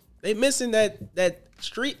know. They missing that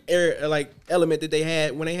street area like element that they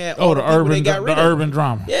had when they had Oh, all the people urban, they got the rid of. urban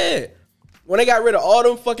drama. Yeah. When they got rid of all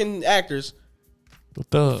them fucking actors, The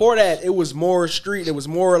thug. before that, it was more street. It was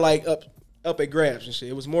more like up at grabs and shit.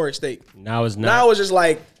 It was more at stake. Now it's not. Now it's just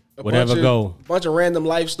like a Whatever bunch of random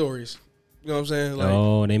life stories. You know what I'm saying? Like,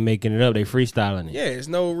 Oh, they making it up. They freestyling it. yeah, it's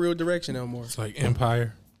no real direction no more. It's like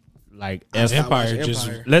Empire. Like Stop Empire watching just-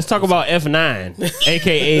 Empire. let's talk about F9,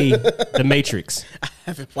 aka The Matrix. I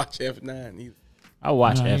haven't watched F9 either. I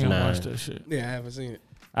watched Nah, I ain't gonna watch F9. that shit. Yeah, I haven't seen it.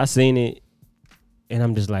 I seen it, and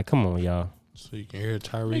I'm just like, come on, y'all. So you can hear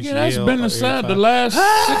Tyrese Nigga, that's yell been the every side the five- last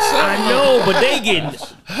 6, 7 I know, but they getting.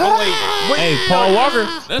 Hey, Paul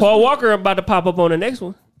Walker. Paul Walker about to pop up on the next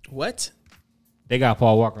one. What? They got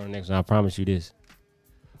Paul Walker on the next one. I promise you this.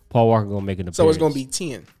 Paul Walker gonna make an appearance. So it's gonna be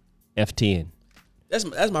 10. F10.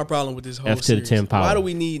 That's my problem with this whole F to the series. 10 power. Why do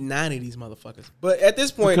we need 9 of these motherfuckers? But at this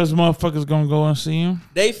point, Because motherfuckers gonna go and see him.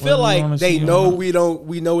 they feel Whether you wanna like they see 'em know or not.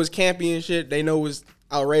 we know it's campy and shit. They know it's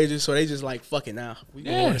outrageous, so they just like fuck it now. We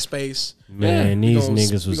Yeah. going to space. Man, We these gonna-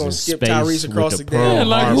 niggas we was gonna in skip space Tyrese across with the the Pearl damn- Yeah,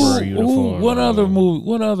 like Harbor uniform. what other movie?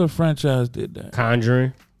 What other franchise did that?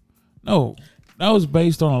 Conjuring. No, that was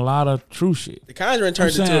based on a lot of true shit. The Conjuring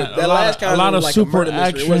turned I'm into saying that a lot last of- Conjuring a lot was of like super a murder mystery.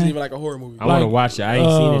 It action. wasn't even like a horror movie. I want to watch it. I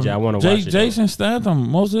ain't seen it yet. I want to watch it. though. Jason Statham.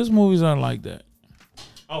 Most of his movies are like that.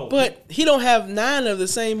 But he don't have 9 of the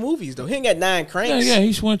same movies though. He ain't got 9 Yeah, cranks. yeah.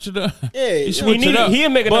 He switched it up. Yeah, he he switched need it it. up. He'll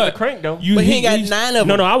make another But crank, though. you- but he ain't got he's- 9 of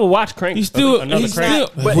them. No, I will watch Crank. He's still- another he's Crank.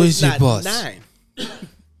 still- But Where's it's your not boss? 9.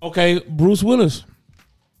 Okay, Bruce Willis.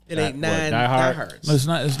 It ain't What, 9 Die Hard? diehards.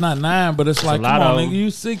 It's not 9, but it's like, a lot come on, of nigga, you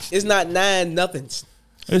 6. It's not 9 nothings.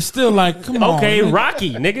 It's still like, come on. Okay, nigga.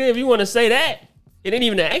 Rocky, nigga. If you want to say that, it ain't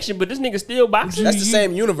even an action, but this nigga still boxing. That's the You-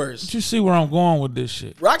 same universe. But you see where I'm going with this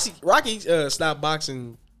shit. Rocky stopped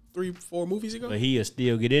boxing 3-4 movies ago. But he'll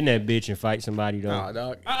still get in that bitch and fight somebody though. Nah,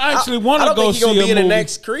 dog. I actually want I to don't go think he see gonna a be in movie. the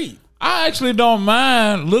next Creed. I actually don't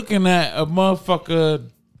mind looking at a motherfucker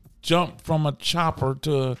jump from a chopper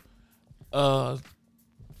to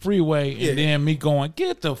freeway Yeah. and then me going,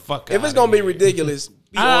 get the fuck out. If it's gonna be ridiculous,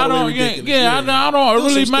 be I all the way don't, ridiculous. I don't Do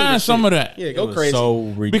really some mind stupid some shit. of that. Yeah, It go was crazy. so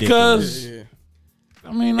ridiculous. Because Yeah.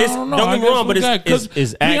 I mean, I It's- don't know. don't I get me guess wrong, we but got- it's 'cause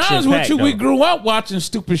it's be honest action with packed. you, we grew up watching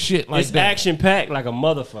stupid shit like It's that. action packed like a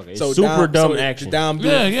motherfucker. It's So super dumb so action. the Dom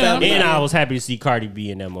Yeah, yeah, family- And I was happy to see Cardi B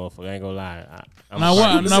in that motherfucker. I ain't gonna lie. I'm Now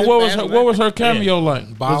sorry. what? Now what was her cameo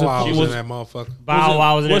like? Bow Was it- Wow she was was in that motherfucker. Bow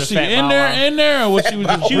Wow was in there. Was she Fat in Bow there? Wow. In there, or was she was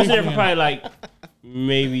just She was there for briefly probably like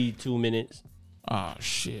maybe 2 minutes. Oh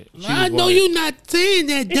shit! I know you're not saying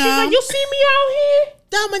that, And she's like, "You see me out here?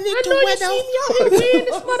 Dominic I know you see me out here wearing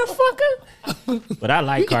this motherfucker." But I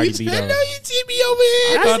like Cardi B though. I know you see me over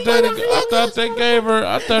here.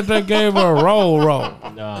 I thought they gave her a roll.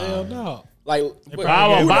 Nah. Hell no. like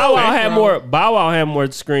Bow Wow had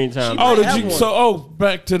more screen time. Oh, have one.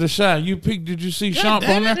 back to the shot. Did you see Shump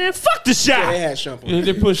on there? Man, fuck the shot. They had shampoo. Yeah,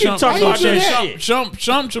 they put Shump. talking about that shit.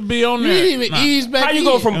 Shump should be on You there. didn't even Nah. ease back How you in.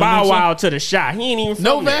 go from You Bow know what I'm Wow to the shot? He ain't even from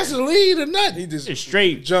no there. Vaseline or He nothing? just It's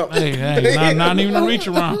straight. jumped. Hey, not even a reach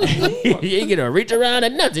around. You ain't gonna reach around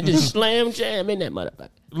and nothing. Just slam jam in that motherfucker.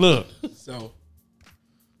 Look, So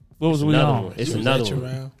what was we Another on? one. It's another one.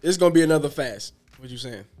 Around. it's gonna be another fast. What you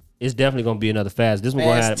saying? It's definitely gonna be another fast. This one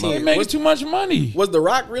gonna Fast have. 10. They making too much money. Was The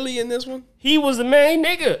Rock really in this one? He was the main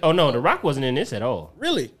nigga. Oh no, The Rock wasn't in this at all.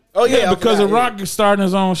 Really? Oh yeah, I because The forgot, Rock is starting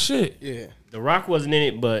his own shit. Yeah. The Rock wasn't in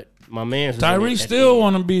it, but my man was in it Tyrese at the still end.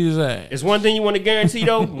 want to beat his ass. It's one thing you want to guarantee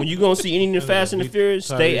though. When you gonna see any of the Fast and the Furious,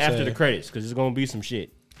 stay Tyrese after said. the credits because it's gonna be some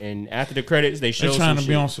shit. And after the credits, they show They trying some to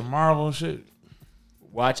be shit. on some Marvel shit.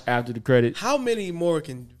 Watch after the credits. How many more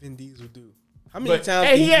can Vin Diesel do? How many But times?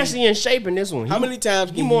 hey, can he actually in shape in this one. How many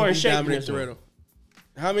times he can more he in be shape in Dominic this one. Toretto?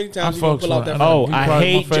 How many I times you gonna fucks pull out with that? him. Oh, He I probably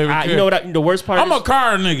my hate. favorite You know what? The worst part. I'm is, a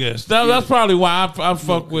car nigga. That's probably why I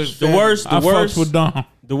fuck with The worst- I fucks with Dom.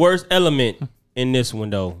 The worst element in this one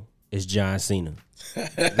though is John Cena.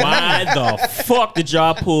 Why the fuck did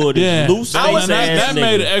y'all pull this Yeah, loose face that ass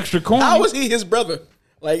made it nigga? extra corny. How was he his brother?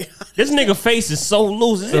 Like This nigga face is so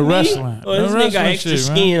loose. Is The it me? wrestling. Or The this nigga got wrestling extra shit,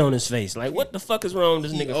 man. skin on his face. Like what the fuck is wrong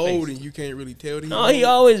with this he nigga old face? and you can't really tell. No, he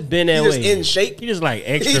always been that He way. just in shape. He just like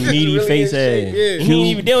extra just meaty really face in ass. shape, yeah. And he ain't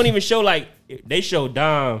even, they don't even show like they show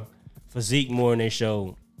Dom physique more than they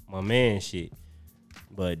show my man shit.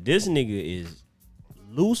 But this nigga is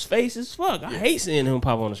loose face as fuck. I hate seeing him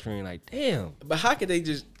pop on the screen. Like damn. But how could they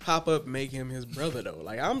just pop up and make him his brother though?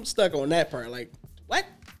 Like I'm stuck on that part. Like what?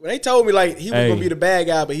 When they told me like he was Hey. gonna be the bad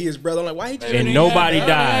guy, but he his brother, I'm like, why he just And nobody They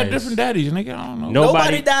had dies. different daddies, nigga. I don't know.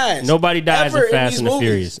 nobody dies. Nobody dies ever in Fast these and the movies,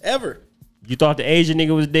 Furious. ever. You thought the Asian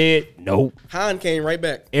nigga was dead? Nope. Han came right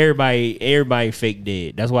back. Everybody fake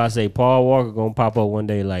dead. That's why I say Paul Walker gonna pop up one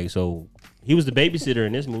day. Like so, he was the babysitter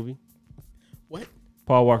in this movie. What?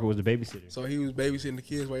 Paul Walker was the babysitter. So he was babysitting the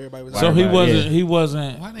kids while everybody was. So out. he Right, wasn't. yeah. He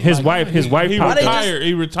wasn't. His wife He popped up. retired. He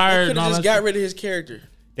They retired. could And all have just that got rid of his character.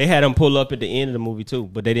 They had him pull up at the end of the movie too,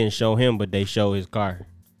 but they didn't show him. But they show his car.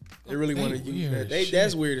 They really want to use weird that. shit.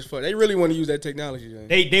 That's weird as fuck. They really want to use that technology. Man.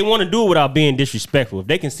 They want to do it without being disrespectful. If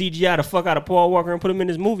they can CGI the fuck out of Paul Walker and put him in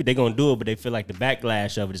this movie, they gonna do it. But they feel like the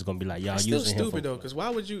backlash of it is gonna be like y'all It's still using him. stupid though, because why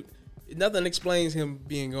would you? Nothing explains him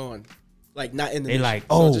being gone. Like not in the They mission. like, So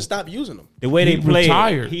oh. just stop using them. The way He they play,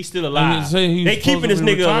 retired. he's still And alive. they say he's They keeping this supposed to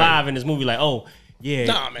be nigga retired. alive in this movie. Like, oh yeah,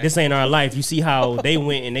 Nah, man. this ain't our life. You see how they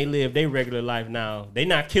went and they live their regular life now. They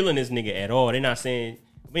not killing this nigga at all. They not saying.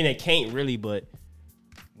 I mean, they can't really, but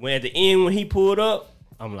when at the end when he pulled up,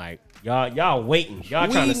 I'm like, y'all waiting. Y'all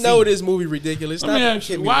trying We to know see. this movie ridiculous. Let me Stop ask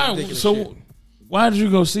you, giving me why? ridiculous So, shit. why did you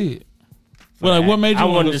go see it? Well, like, what made you? I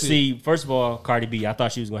wanna wanted go to see see. First of all, Cardi B. I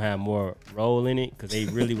thought she was gonna have more role in it because they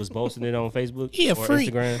really was posting it on Facebook He a or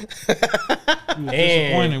freak. Instagram.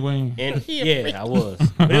 Disappointed when And yeah, I was.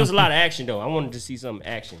 But it was a lot of action though. I wanted to see some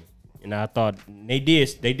action. And I thought they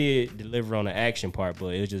did deliver on the action part,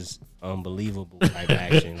 but it was just unbelievable type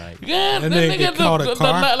action. Like yeah, That that nigga nigga, caught a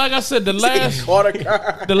car. like I said, the last Caught a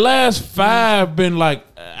car. the last 5 been like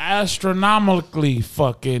astronomically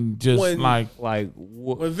fucking just When- like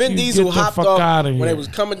When Vin You Diesel get the hopped fuck off outta when here. they was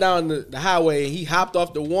coming down the highway, he hopped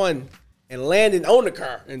off the one and landed on the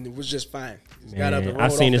car and it was just fine. Just got up and man, I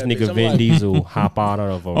rolled seen off this that nigga bitch. I'm Vin like, Diesel hop out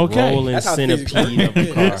of a Okay. rolling That's how physics centipede work. of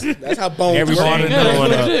a car. That's how bones Everything work. yeah,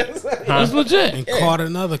 going that's up. legit. That's legit. And caught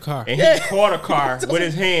another car. And he caught a car with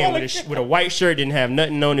his hand with a white shirt, didn't have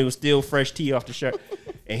nothing on it, was still fresh tea off the shirt.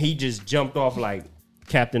 And he just jumped off like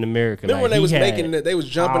Captain America. Remember like, when they he was had making it, they was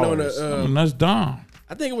jumping on powers. And that's dumb.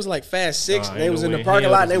 I think it was like Fast 6 Nah, and they ain't was no in the way in parking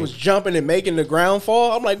hell lot and they this was jumping and making the ground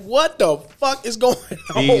fall. I'm like, what the fuck is going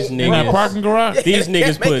on? These In that niggas- parking garage. These They're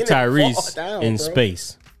niggas making put it fall Tyrese down, in bro.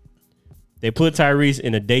 space. They put Tyrese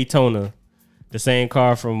in a Daytona, the same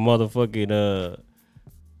car from motherfucking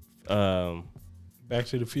Back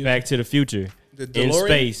to the Future. Back to the Future. The In DeLorean?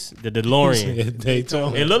 space, the DeLorean.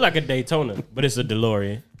 Daytona. It looked like a Daytona, but it's a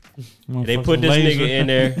DeLorean. They Motherfucking put this laser. nigga in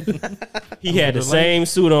there. He had the same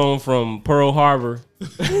suit on from Pearl Harbor.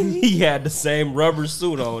 He had the same rubber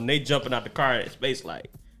suit on. They jumping out the car in space like.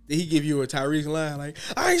 Did he give you a Tyrese line like,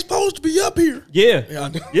 I ain't supposed to be up here? Yeah. Yeah, I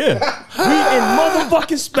know. Yeah. We in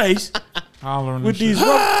motherfucking space Hollering with and shit. these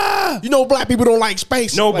rubber. You know black people don't like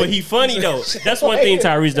space. No, Like, but he funny though. That's one thing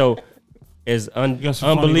Tyrese though. As got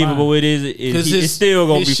some funny unbelievable lines. it is, it's still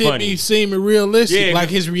gonna his be shit funny. be seeming realistic, Yeah. like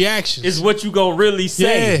his reactions. It's what you gonna really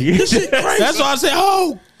say. Yeah. That's why I say,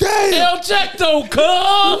 oh damn. El Checkto,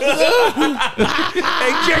 cuz.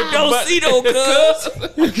 Hey, Jack, don't see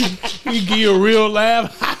cuz. He give you a real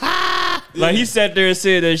laugh. Like he sat there and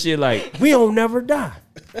said that shit like, we don't never die.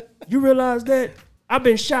 You realize that? I've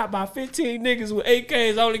been shot by 15 niggas with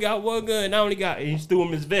AKs. I only got one gun. And he threw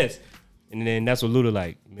him his vest. And then that's what Luda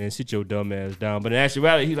like, man, sit your dumb ass down. But in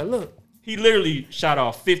actuality, he like, look, he literally shot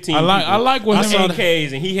off 15 I people like what with him and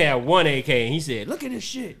AKs, and he had one AK, and he said, look at this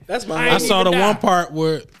shit. That's my I ain't saw even the die. one part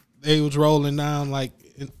where they was rolling down like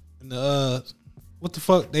in the what the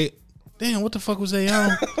fuck what the fuck was they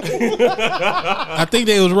on? I think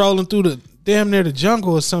they was rolling through the damn near the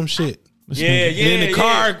jungle or some shit. Yeah, And then the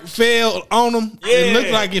car fell on him. It Yeah.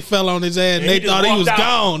 looked like it fell on his ass. And And they he just thought he was walked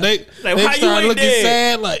out. gone. They Like, they how you started ain't looking dead?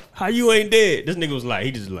 sad like How you ain't dead? This nigga was like,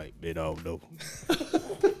 he just like, man, I don't know.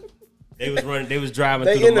 They was driving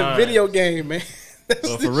They through in the the mine. video game, man. That's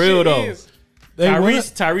But the for real shit though, is. they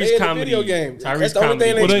Tyrese They in the comedy. video game. Tyrese That's the only comedy.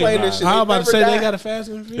 thing they Well, they- explain this shit. How about to They say never they die. got a Fast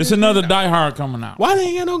and Furious? It's another Die Hard coming out. Why they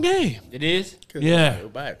ain't got no game? It is. Yeah.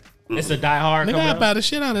 It's a Die Hard. Nigga, coming I out. buy the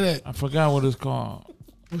shit out of that. I forgot what it's called.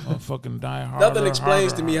 A fucking Die Hard. Nothing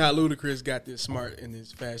explains to me how Ludacris got this smart in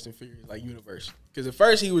his Fast and Furious like universe. Because at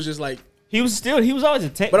first he was just like, He was always a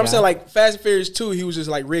tech. but I'm guy. saying like Fast and Furious 2, he was just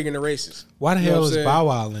like rigging the races. Why the You know hell what is I'm saying? Bow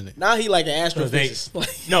Wow in it? Now he like an They- astrophysicist.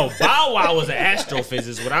 Like, no, Bow Wow was an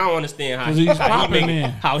astrophysicist, but I don't understand how 'Cause he's popping making,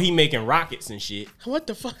 in. how he making rockets and shit. what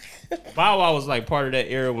the fuck? Bow Wow was like part of that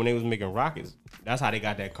era when they was making rockets. That's how they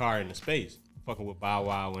got that car into space. Fucking with Bow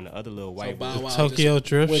Wow and the other little white Bow boy. Wow Tokyo just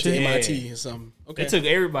Drift went to shit? MIT Yeah. or something. They Okay. took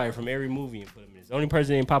everybody from every movie and put them in. The only person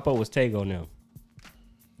that didn't pop up was Tego now.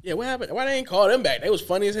 Yeah, what happened? Why they ain't call them back? They was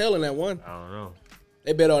funny as hell in that one. I don't know.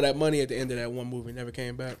 They bet all that money at the end of that one movie, never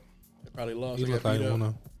came back. They probably lost. He They look got like beat up. one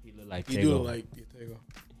of He look like He Tego. do look like Tego.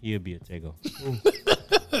 He'll be a Tego.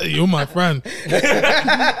 You my friend.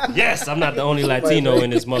 Yes, I'm not the only Latino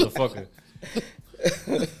in this motherfucker.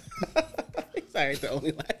 I ain't the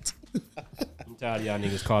only Latin. I'm tired of y'all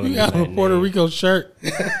niggas calling You me got a Latin Puerto names. Rico shirt.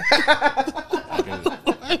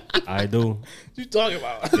 I do. What you talking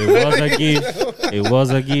about? It was a gift. It was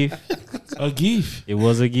a gift. A gift. It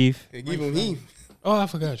was a gift. They give him he. Oh, I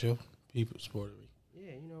forgot you. People's Puerto Rico.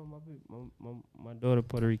 Yeah, you know my daughter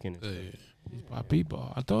Puerto Rican. He's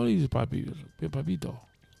Papito. I thought he was Papito.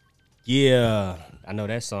 Yeah, I know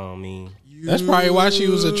that song. Mean That's probably why she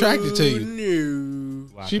was attracted to you. No.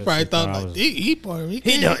 Why, She 'cause probably thought I like was- he Puerto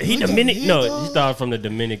Rican. he Dominican. No, he started from the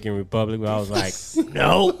Dominican Republic. But I was like,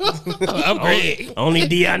 no, I'm Greg. only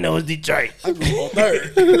D I know is Detroit.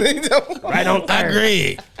 Third. Right on I'm third.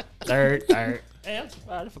 Greg. Third. Hey, I'm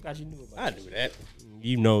surprised. I forgot you knew about I it. knew that.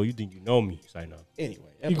 You know, you think you know me. Say no. Anyway.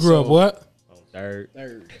 You grew up what? On third.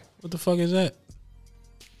 Third. What the fuck is that?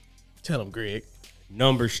 Tell him, Greg.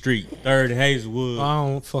 Number Street. Third Hazelwood. I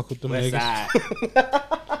don't fuck with them West niggas. Side.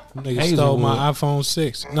 Them niggas Hazelwood. stole my iPhone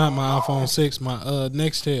 6. Not my iPhone 6, my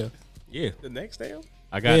Nextel. Yeah, The next day?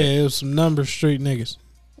 I Yeah, got it. it was some Number Street niggas.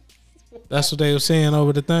 That's what they were saying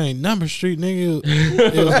over the thing. Number Street nigga.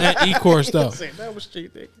 It was at E-Course though. That was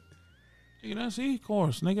street nigga. Nigga, that's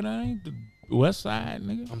E-Course. Nigga, that ain't the West Side,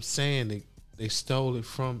 nigga. I'm saying they stole it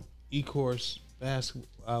from E-Course basketball.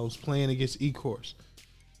 I was playing against E-Course.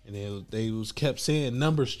 And they was kept saying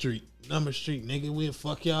Number Street, nigga, we'll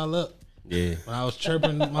fuck y'all up. Yeah. When I was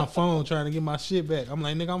chirping my phone trying to get my shit back, I'm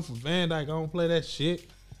like, nigga, I'm from Van Dyke. I don't play that shit.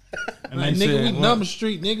 I'm like, they nigga, said we what? Number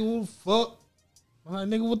Street, nigga, what the fuck? I'm like,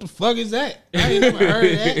 nigga, what the fuck is that? I ain't never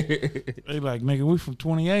heard that. They like, nigga, we from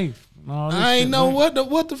 28th. And all this I ain't shit, know man.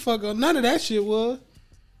 what the fuck. None of that shit was.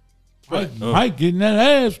 Mike getting that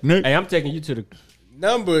ass, nigga. Hey, I'm taking you to the.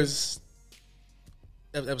 Numbers.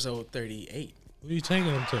 Episode 38. What are you taking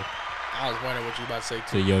them to? I was wondering what you about to say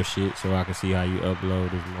To too. your shit so I can see how you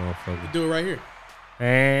upload this motherfucker. Do it right here.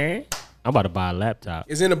 Hey, I'm about to buy a laptop.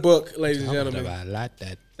 It's in the book, ladies and gentlemen. I like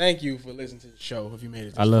that. Thank you for listening to the show. If you made it,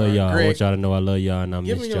 this I love far. y'all. I Greg, want y'all to know I love y'all and I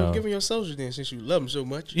give miss me y'all. your social then, since you love them so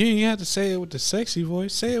much. You ain't have to say it with the sexy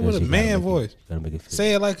voice. Say it with a You gotta man make it- voice. gotta make it fit.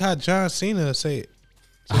 Say it like how John Cena say it.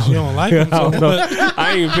 You don't like him I so don't know. much. I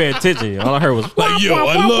ain't even paying attention. All I heard was Like, yo,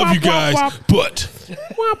 I love you guys, but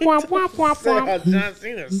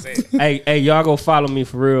hey, y'all go follow me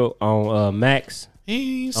for real on Max.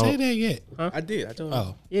 he ain't say that yet. I did. I told him.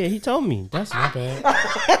 Oh, Yeah, he told me. That's not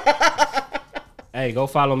bad. Hey, go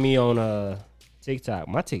follow me on TikTok.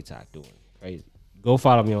 My TikTok doing crazy. Go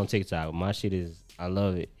follow me on TikTok. My shit is, I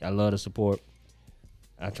love it. I love the support.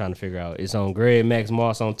 I'm trying to figure out. It's on Greg Max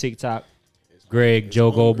Moss on TikTok, Greg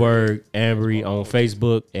Joe Goldberg Ambry on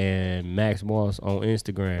Facebook, and Max Moss on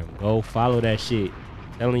Instagram. Go follow that shit.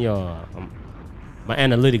 Telling y'all, my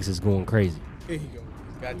analytics is going crazy. Here you go.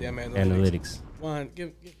 Goddamn Analytics. Juan,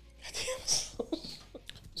 give. It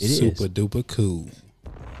is. Super duper cool.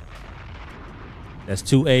 That's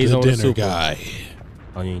 2 A's The on the dinner super. guy.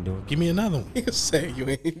 Oh, you ain't doing it? Give me another one. You say you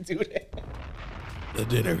ain't do that. The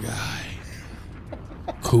dinner guy.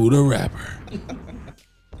 Cool the rapper.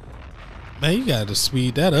 Man, you gotta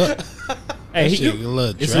speed that up. Hey, That shit a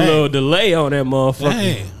little it's drag. a little delay on that motherfucker.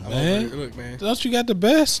 Dang, I'm man. over it. Look, man. Don't you got the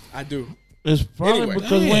best? I do. It's probably Anyway.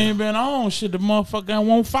 because we Damn. ain't been on shit. The motherfucker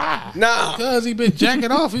won't fire. Nah. Cause he been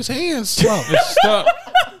jacking off his hands slow. It's stuck.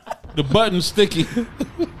 The button's sticky.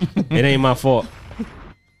 It ain't my fault.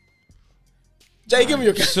 Jay, give me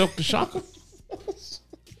your. Silk the shocker.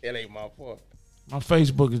 It ain't my fault. My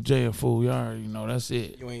Facebook is JFool. You already know. That's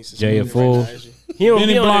it. You ain't Jay a suspended fool. right now, is you? He don't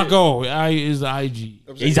Benny be on that- Blanco is the IG.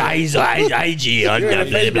 He's IG. You're in the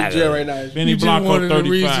Facebook jail right now. is you? Benny You just Blanco wanted a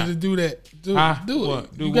reason to 35. do that. Do, Huh? do it.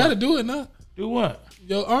 What? Do you what? gotta do it now. Do what?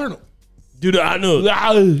 Yo, Arnold. Do the I know. Yeah,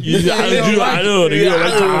 I know. You said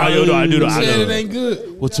it ain't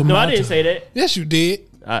good. What's the No, I matter? didn't say that. Yes, you did.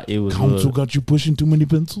 It was Council got you pushing too many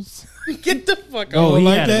pencils. Get the fuck Oh, out. he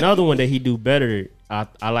like had that? another one that he do better.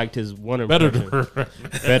 I liked his one impression.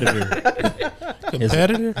 Better.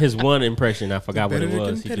 Competitor. His one impression. I forgot what it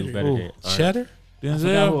Competitor, was. He do competitor. better than. Cheddar. I forgot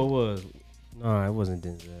Denzel. who it was. No, it wasn't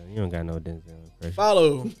Denzel. You don't got no Denzel impression.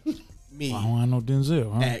 Follow me I don't know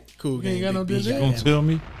Denzel. Huh? at Cool You ain't Game. got no Big B. Denzel? You gonna tell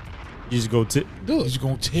me? You just go Do He's it.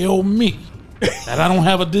 gonna tell me that I don't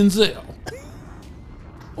have a Denzel.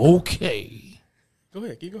 Okay, Go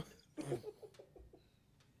ahead. Keep going.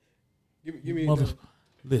 Give me. mother.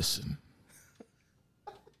 Listen.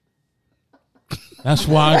 That's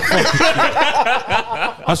why I fuck with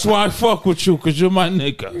you. That's why I fuck with you, cause you're my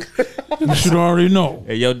nigga. You should already know.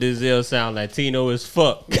 Hey, yo, Denzel sound Latino as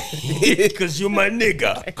fuck. Cause you're my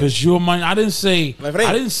nigga. Cause you're my. I didn't say. My friend.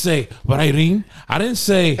 I didn't say. Bahrain. I didn't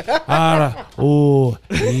say. Oh,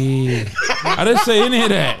 yeah. I didn't say any of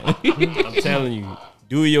that. I'm telling you,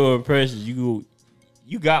 do your impression. You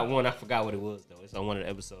got one. I forgot what it was though. It's on one of the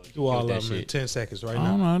episodes. Do all that of them in shit. 10 seconds right I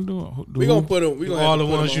now. don't know. I do. We gonna put them. We Do gonna all have to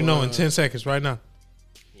the put ones 'em you know on, in 10 seconds right now.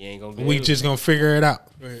 You ain't gonna be We able just to. gonna figure it out.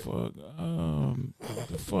 Fuck.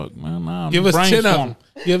 The fuck, man. Now I'm Give us 10 of brainstorming.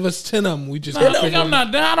 them. Give us 10 of them. We just Nah, gonna nigga, figure I'm it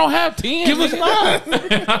not down. I don't have 10. Give us nine.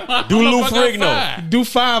 Do Lou Ferrigno. Do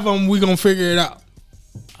 5 of them. We gonna figure it out.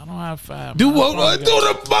 I don't have 5. Do man. what? Do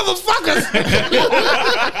the motherfuckers.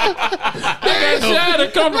 That shit had to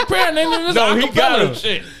come prepared. Nigga, No, he got him.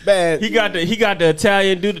 shit. Bad. He got the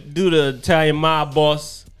Italian. Do the Italian mob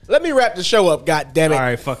boss. Let me wrap the show up. God damn it. All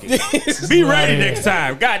right, fuck it. Be ready next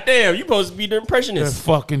time. God damn, you supposed to be the That impressionist.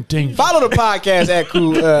 fucking thing. Follow the podcast at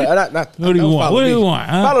Cool. Not, What do you don't want? follow What do me. you want?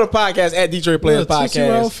 Huh? Follow the podcast at Detroit Players Little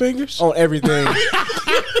Tootsie-Roll Podcast fingers. on everything.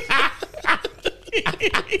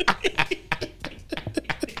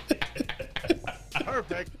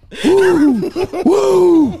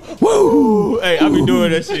 Hey, I be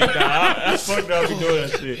doing that shit. Nah, I fucked up. I be doing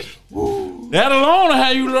that shit. That alone will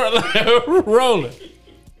have you rolling.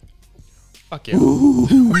 Fuck yeah.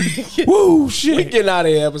 Woo, We shit. getting out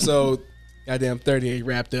of here. Episode goddamn 38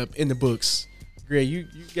 wrapped up in the books. Greg, you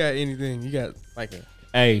got anything? You got like a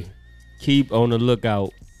Hey, keep on the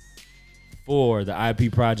lookout for the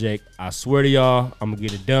IP project. I swear to y'all, I'm gonna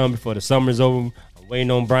get it done before the summer's over. I'm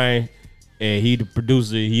waiting on Brian, and he the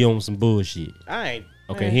producer. He on some bullshit. I ain't.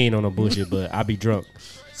 Okay, he ain't on no bullshit, but I be drunk,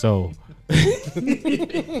 so he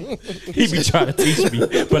be trying to teach me,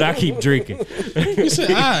 but I keep drinking. You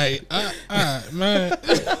said, all right, man.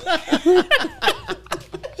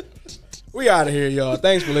 We out of here, y'all.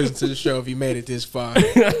 Thanks for listening to the show. If you made it this far,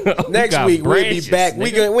 next got week we'll be branches, back.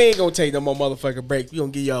 nigga. We ain't gonna take no more motherfucking break. We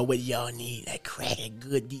gonna give y'all what y'all need. That cracking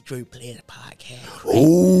good Detroit Players podcast.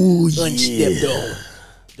 Oh yeah. Unstepped on.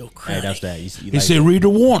 Hey, that's that. You He said, read the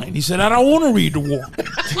warning. He said, I don't want to read the warning.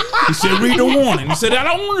 He said, read the warning. He said, I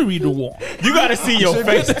don't want to read the warning. you gotta see your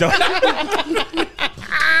face, though.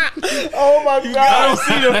 Oh my I god. don't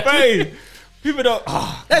see the face. People don't.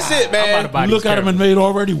 Oh, That's it, man. Look at him and made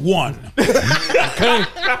already one.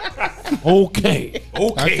 Okay. Okay.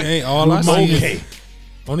 I can't. All I see Okay. is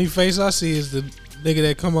Only face I see is the nigga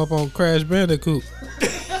that come up on Crash Bandicoot.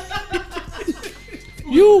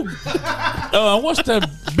 You, what's that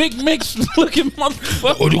Big Mix looking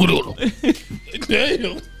motherfucker?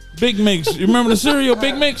 Damn. Big Mix. You remember the cereal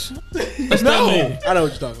Big Mix? That's No. that nigga. I know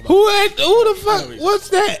what you're talking about. Who the fuck? What's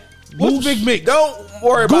that? What's Big Mix? Don't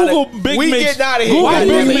worry Google about it. Big we Mix. getting out of here. Google Why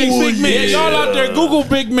Big you- Mix. Big Mix. Yeah. Y'all out there, Google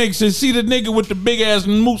Big Mix and see the nigga with the big ass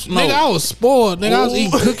moose nose. Nigga, I was spoiled. Nigga, I was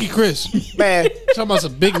eating Cookie Crisp. Man, Talking about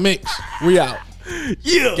some Big Mix. we out.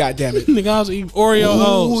 Yeah. God damn it. Nigga, I was eating Oreo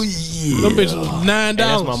O's. Them bitches was $9. Hey,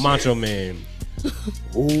 that's my Macho Man.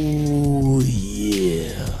 Ooh,